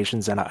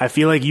recommendations, and I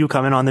feel like you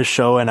coming on this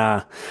show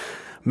and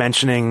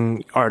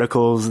mentioning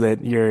articles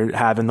that you're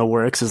having the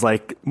works is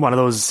like one of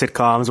those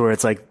sitcoms where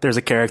it's like there's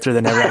a character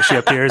that never actually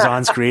appears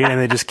on screen and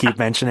they just keep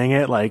mentioning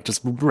it, like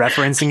just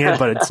referencing it,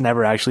 but it's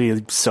never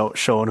actually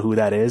shown who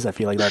that is. I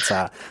feel like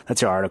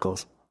that's your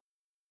articles.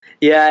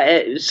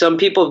 Yeah, some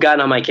people have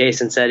gotten on my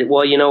case and said,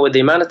 well, with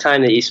the amount of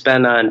time that you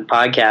spend on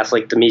podcasts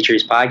like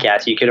Dimitri's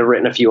podcast, you could have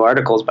written a few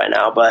articles by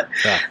now, but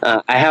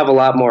I have a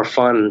lot more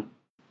fun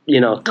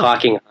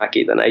talking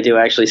hockey than I do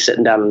actually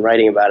sitting down and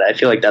writing about it. I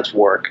feel like that's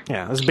work.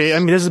 Yeah, this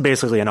is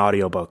basically an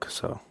audiobook,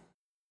 so.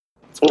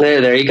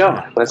 There you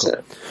go. That's cool.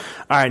 it.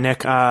 All right,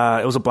 Nick.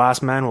 It was a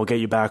blast, man. We'll get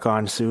you back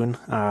on soon.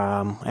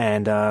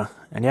 And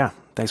yeah,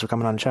 thanks for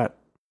coming on the chat.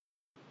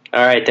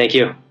 All right, thank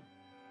you.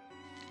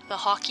 The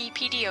Hockey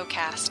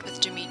PDOcast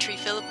with Dmitry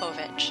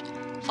Filipovich.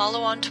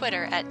 Follow on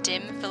Twitter at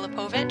Dim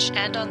Filipovich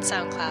and on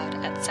SoundCloud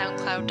at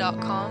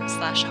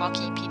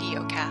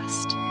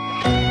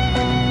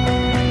soundcloud.com/hockeypdocast.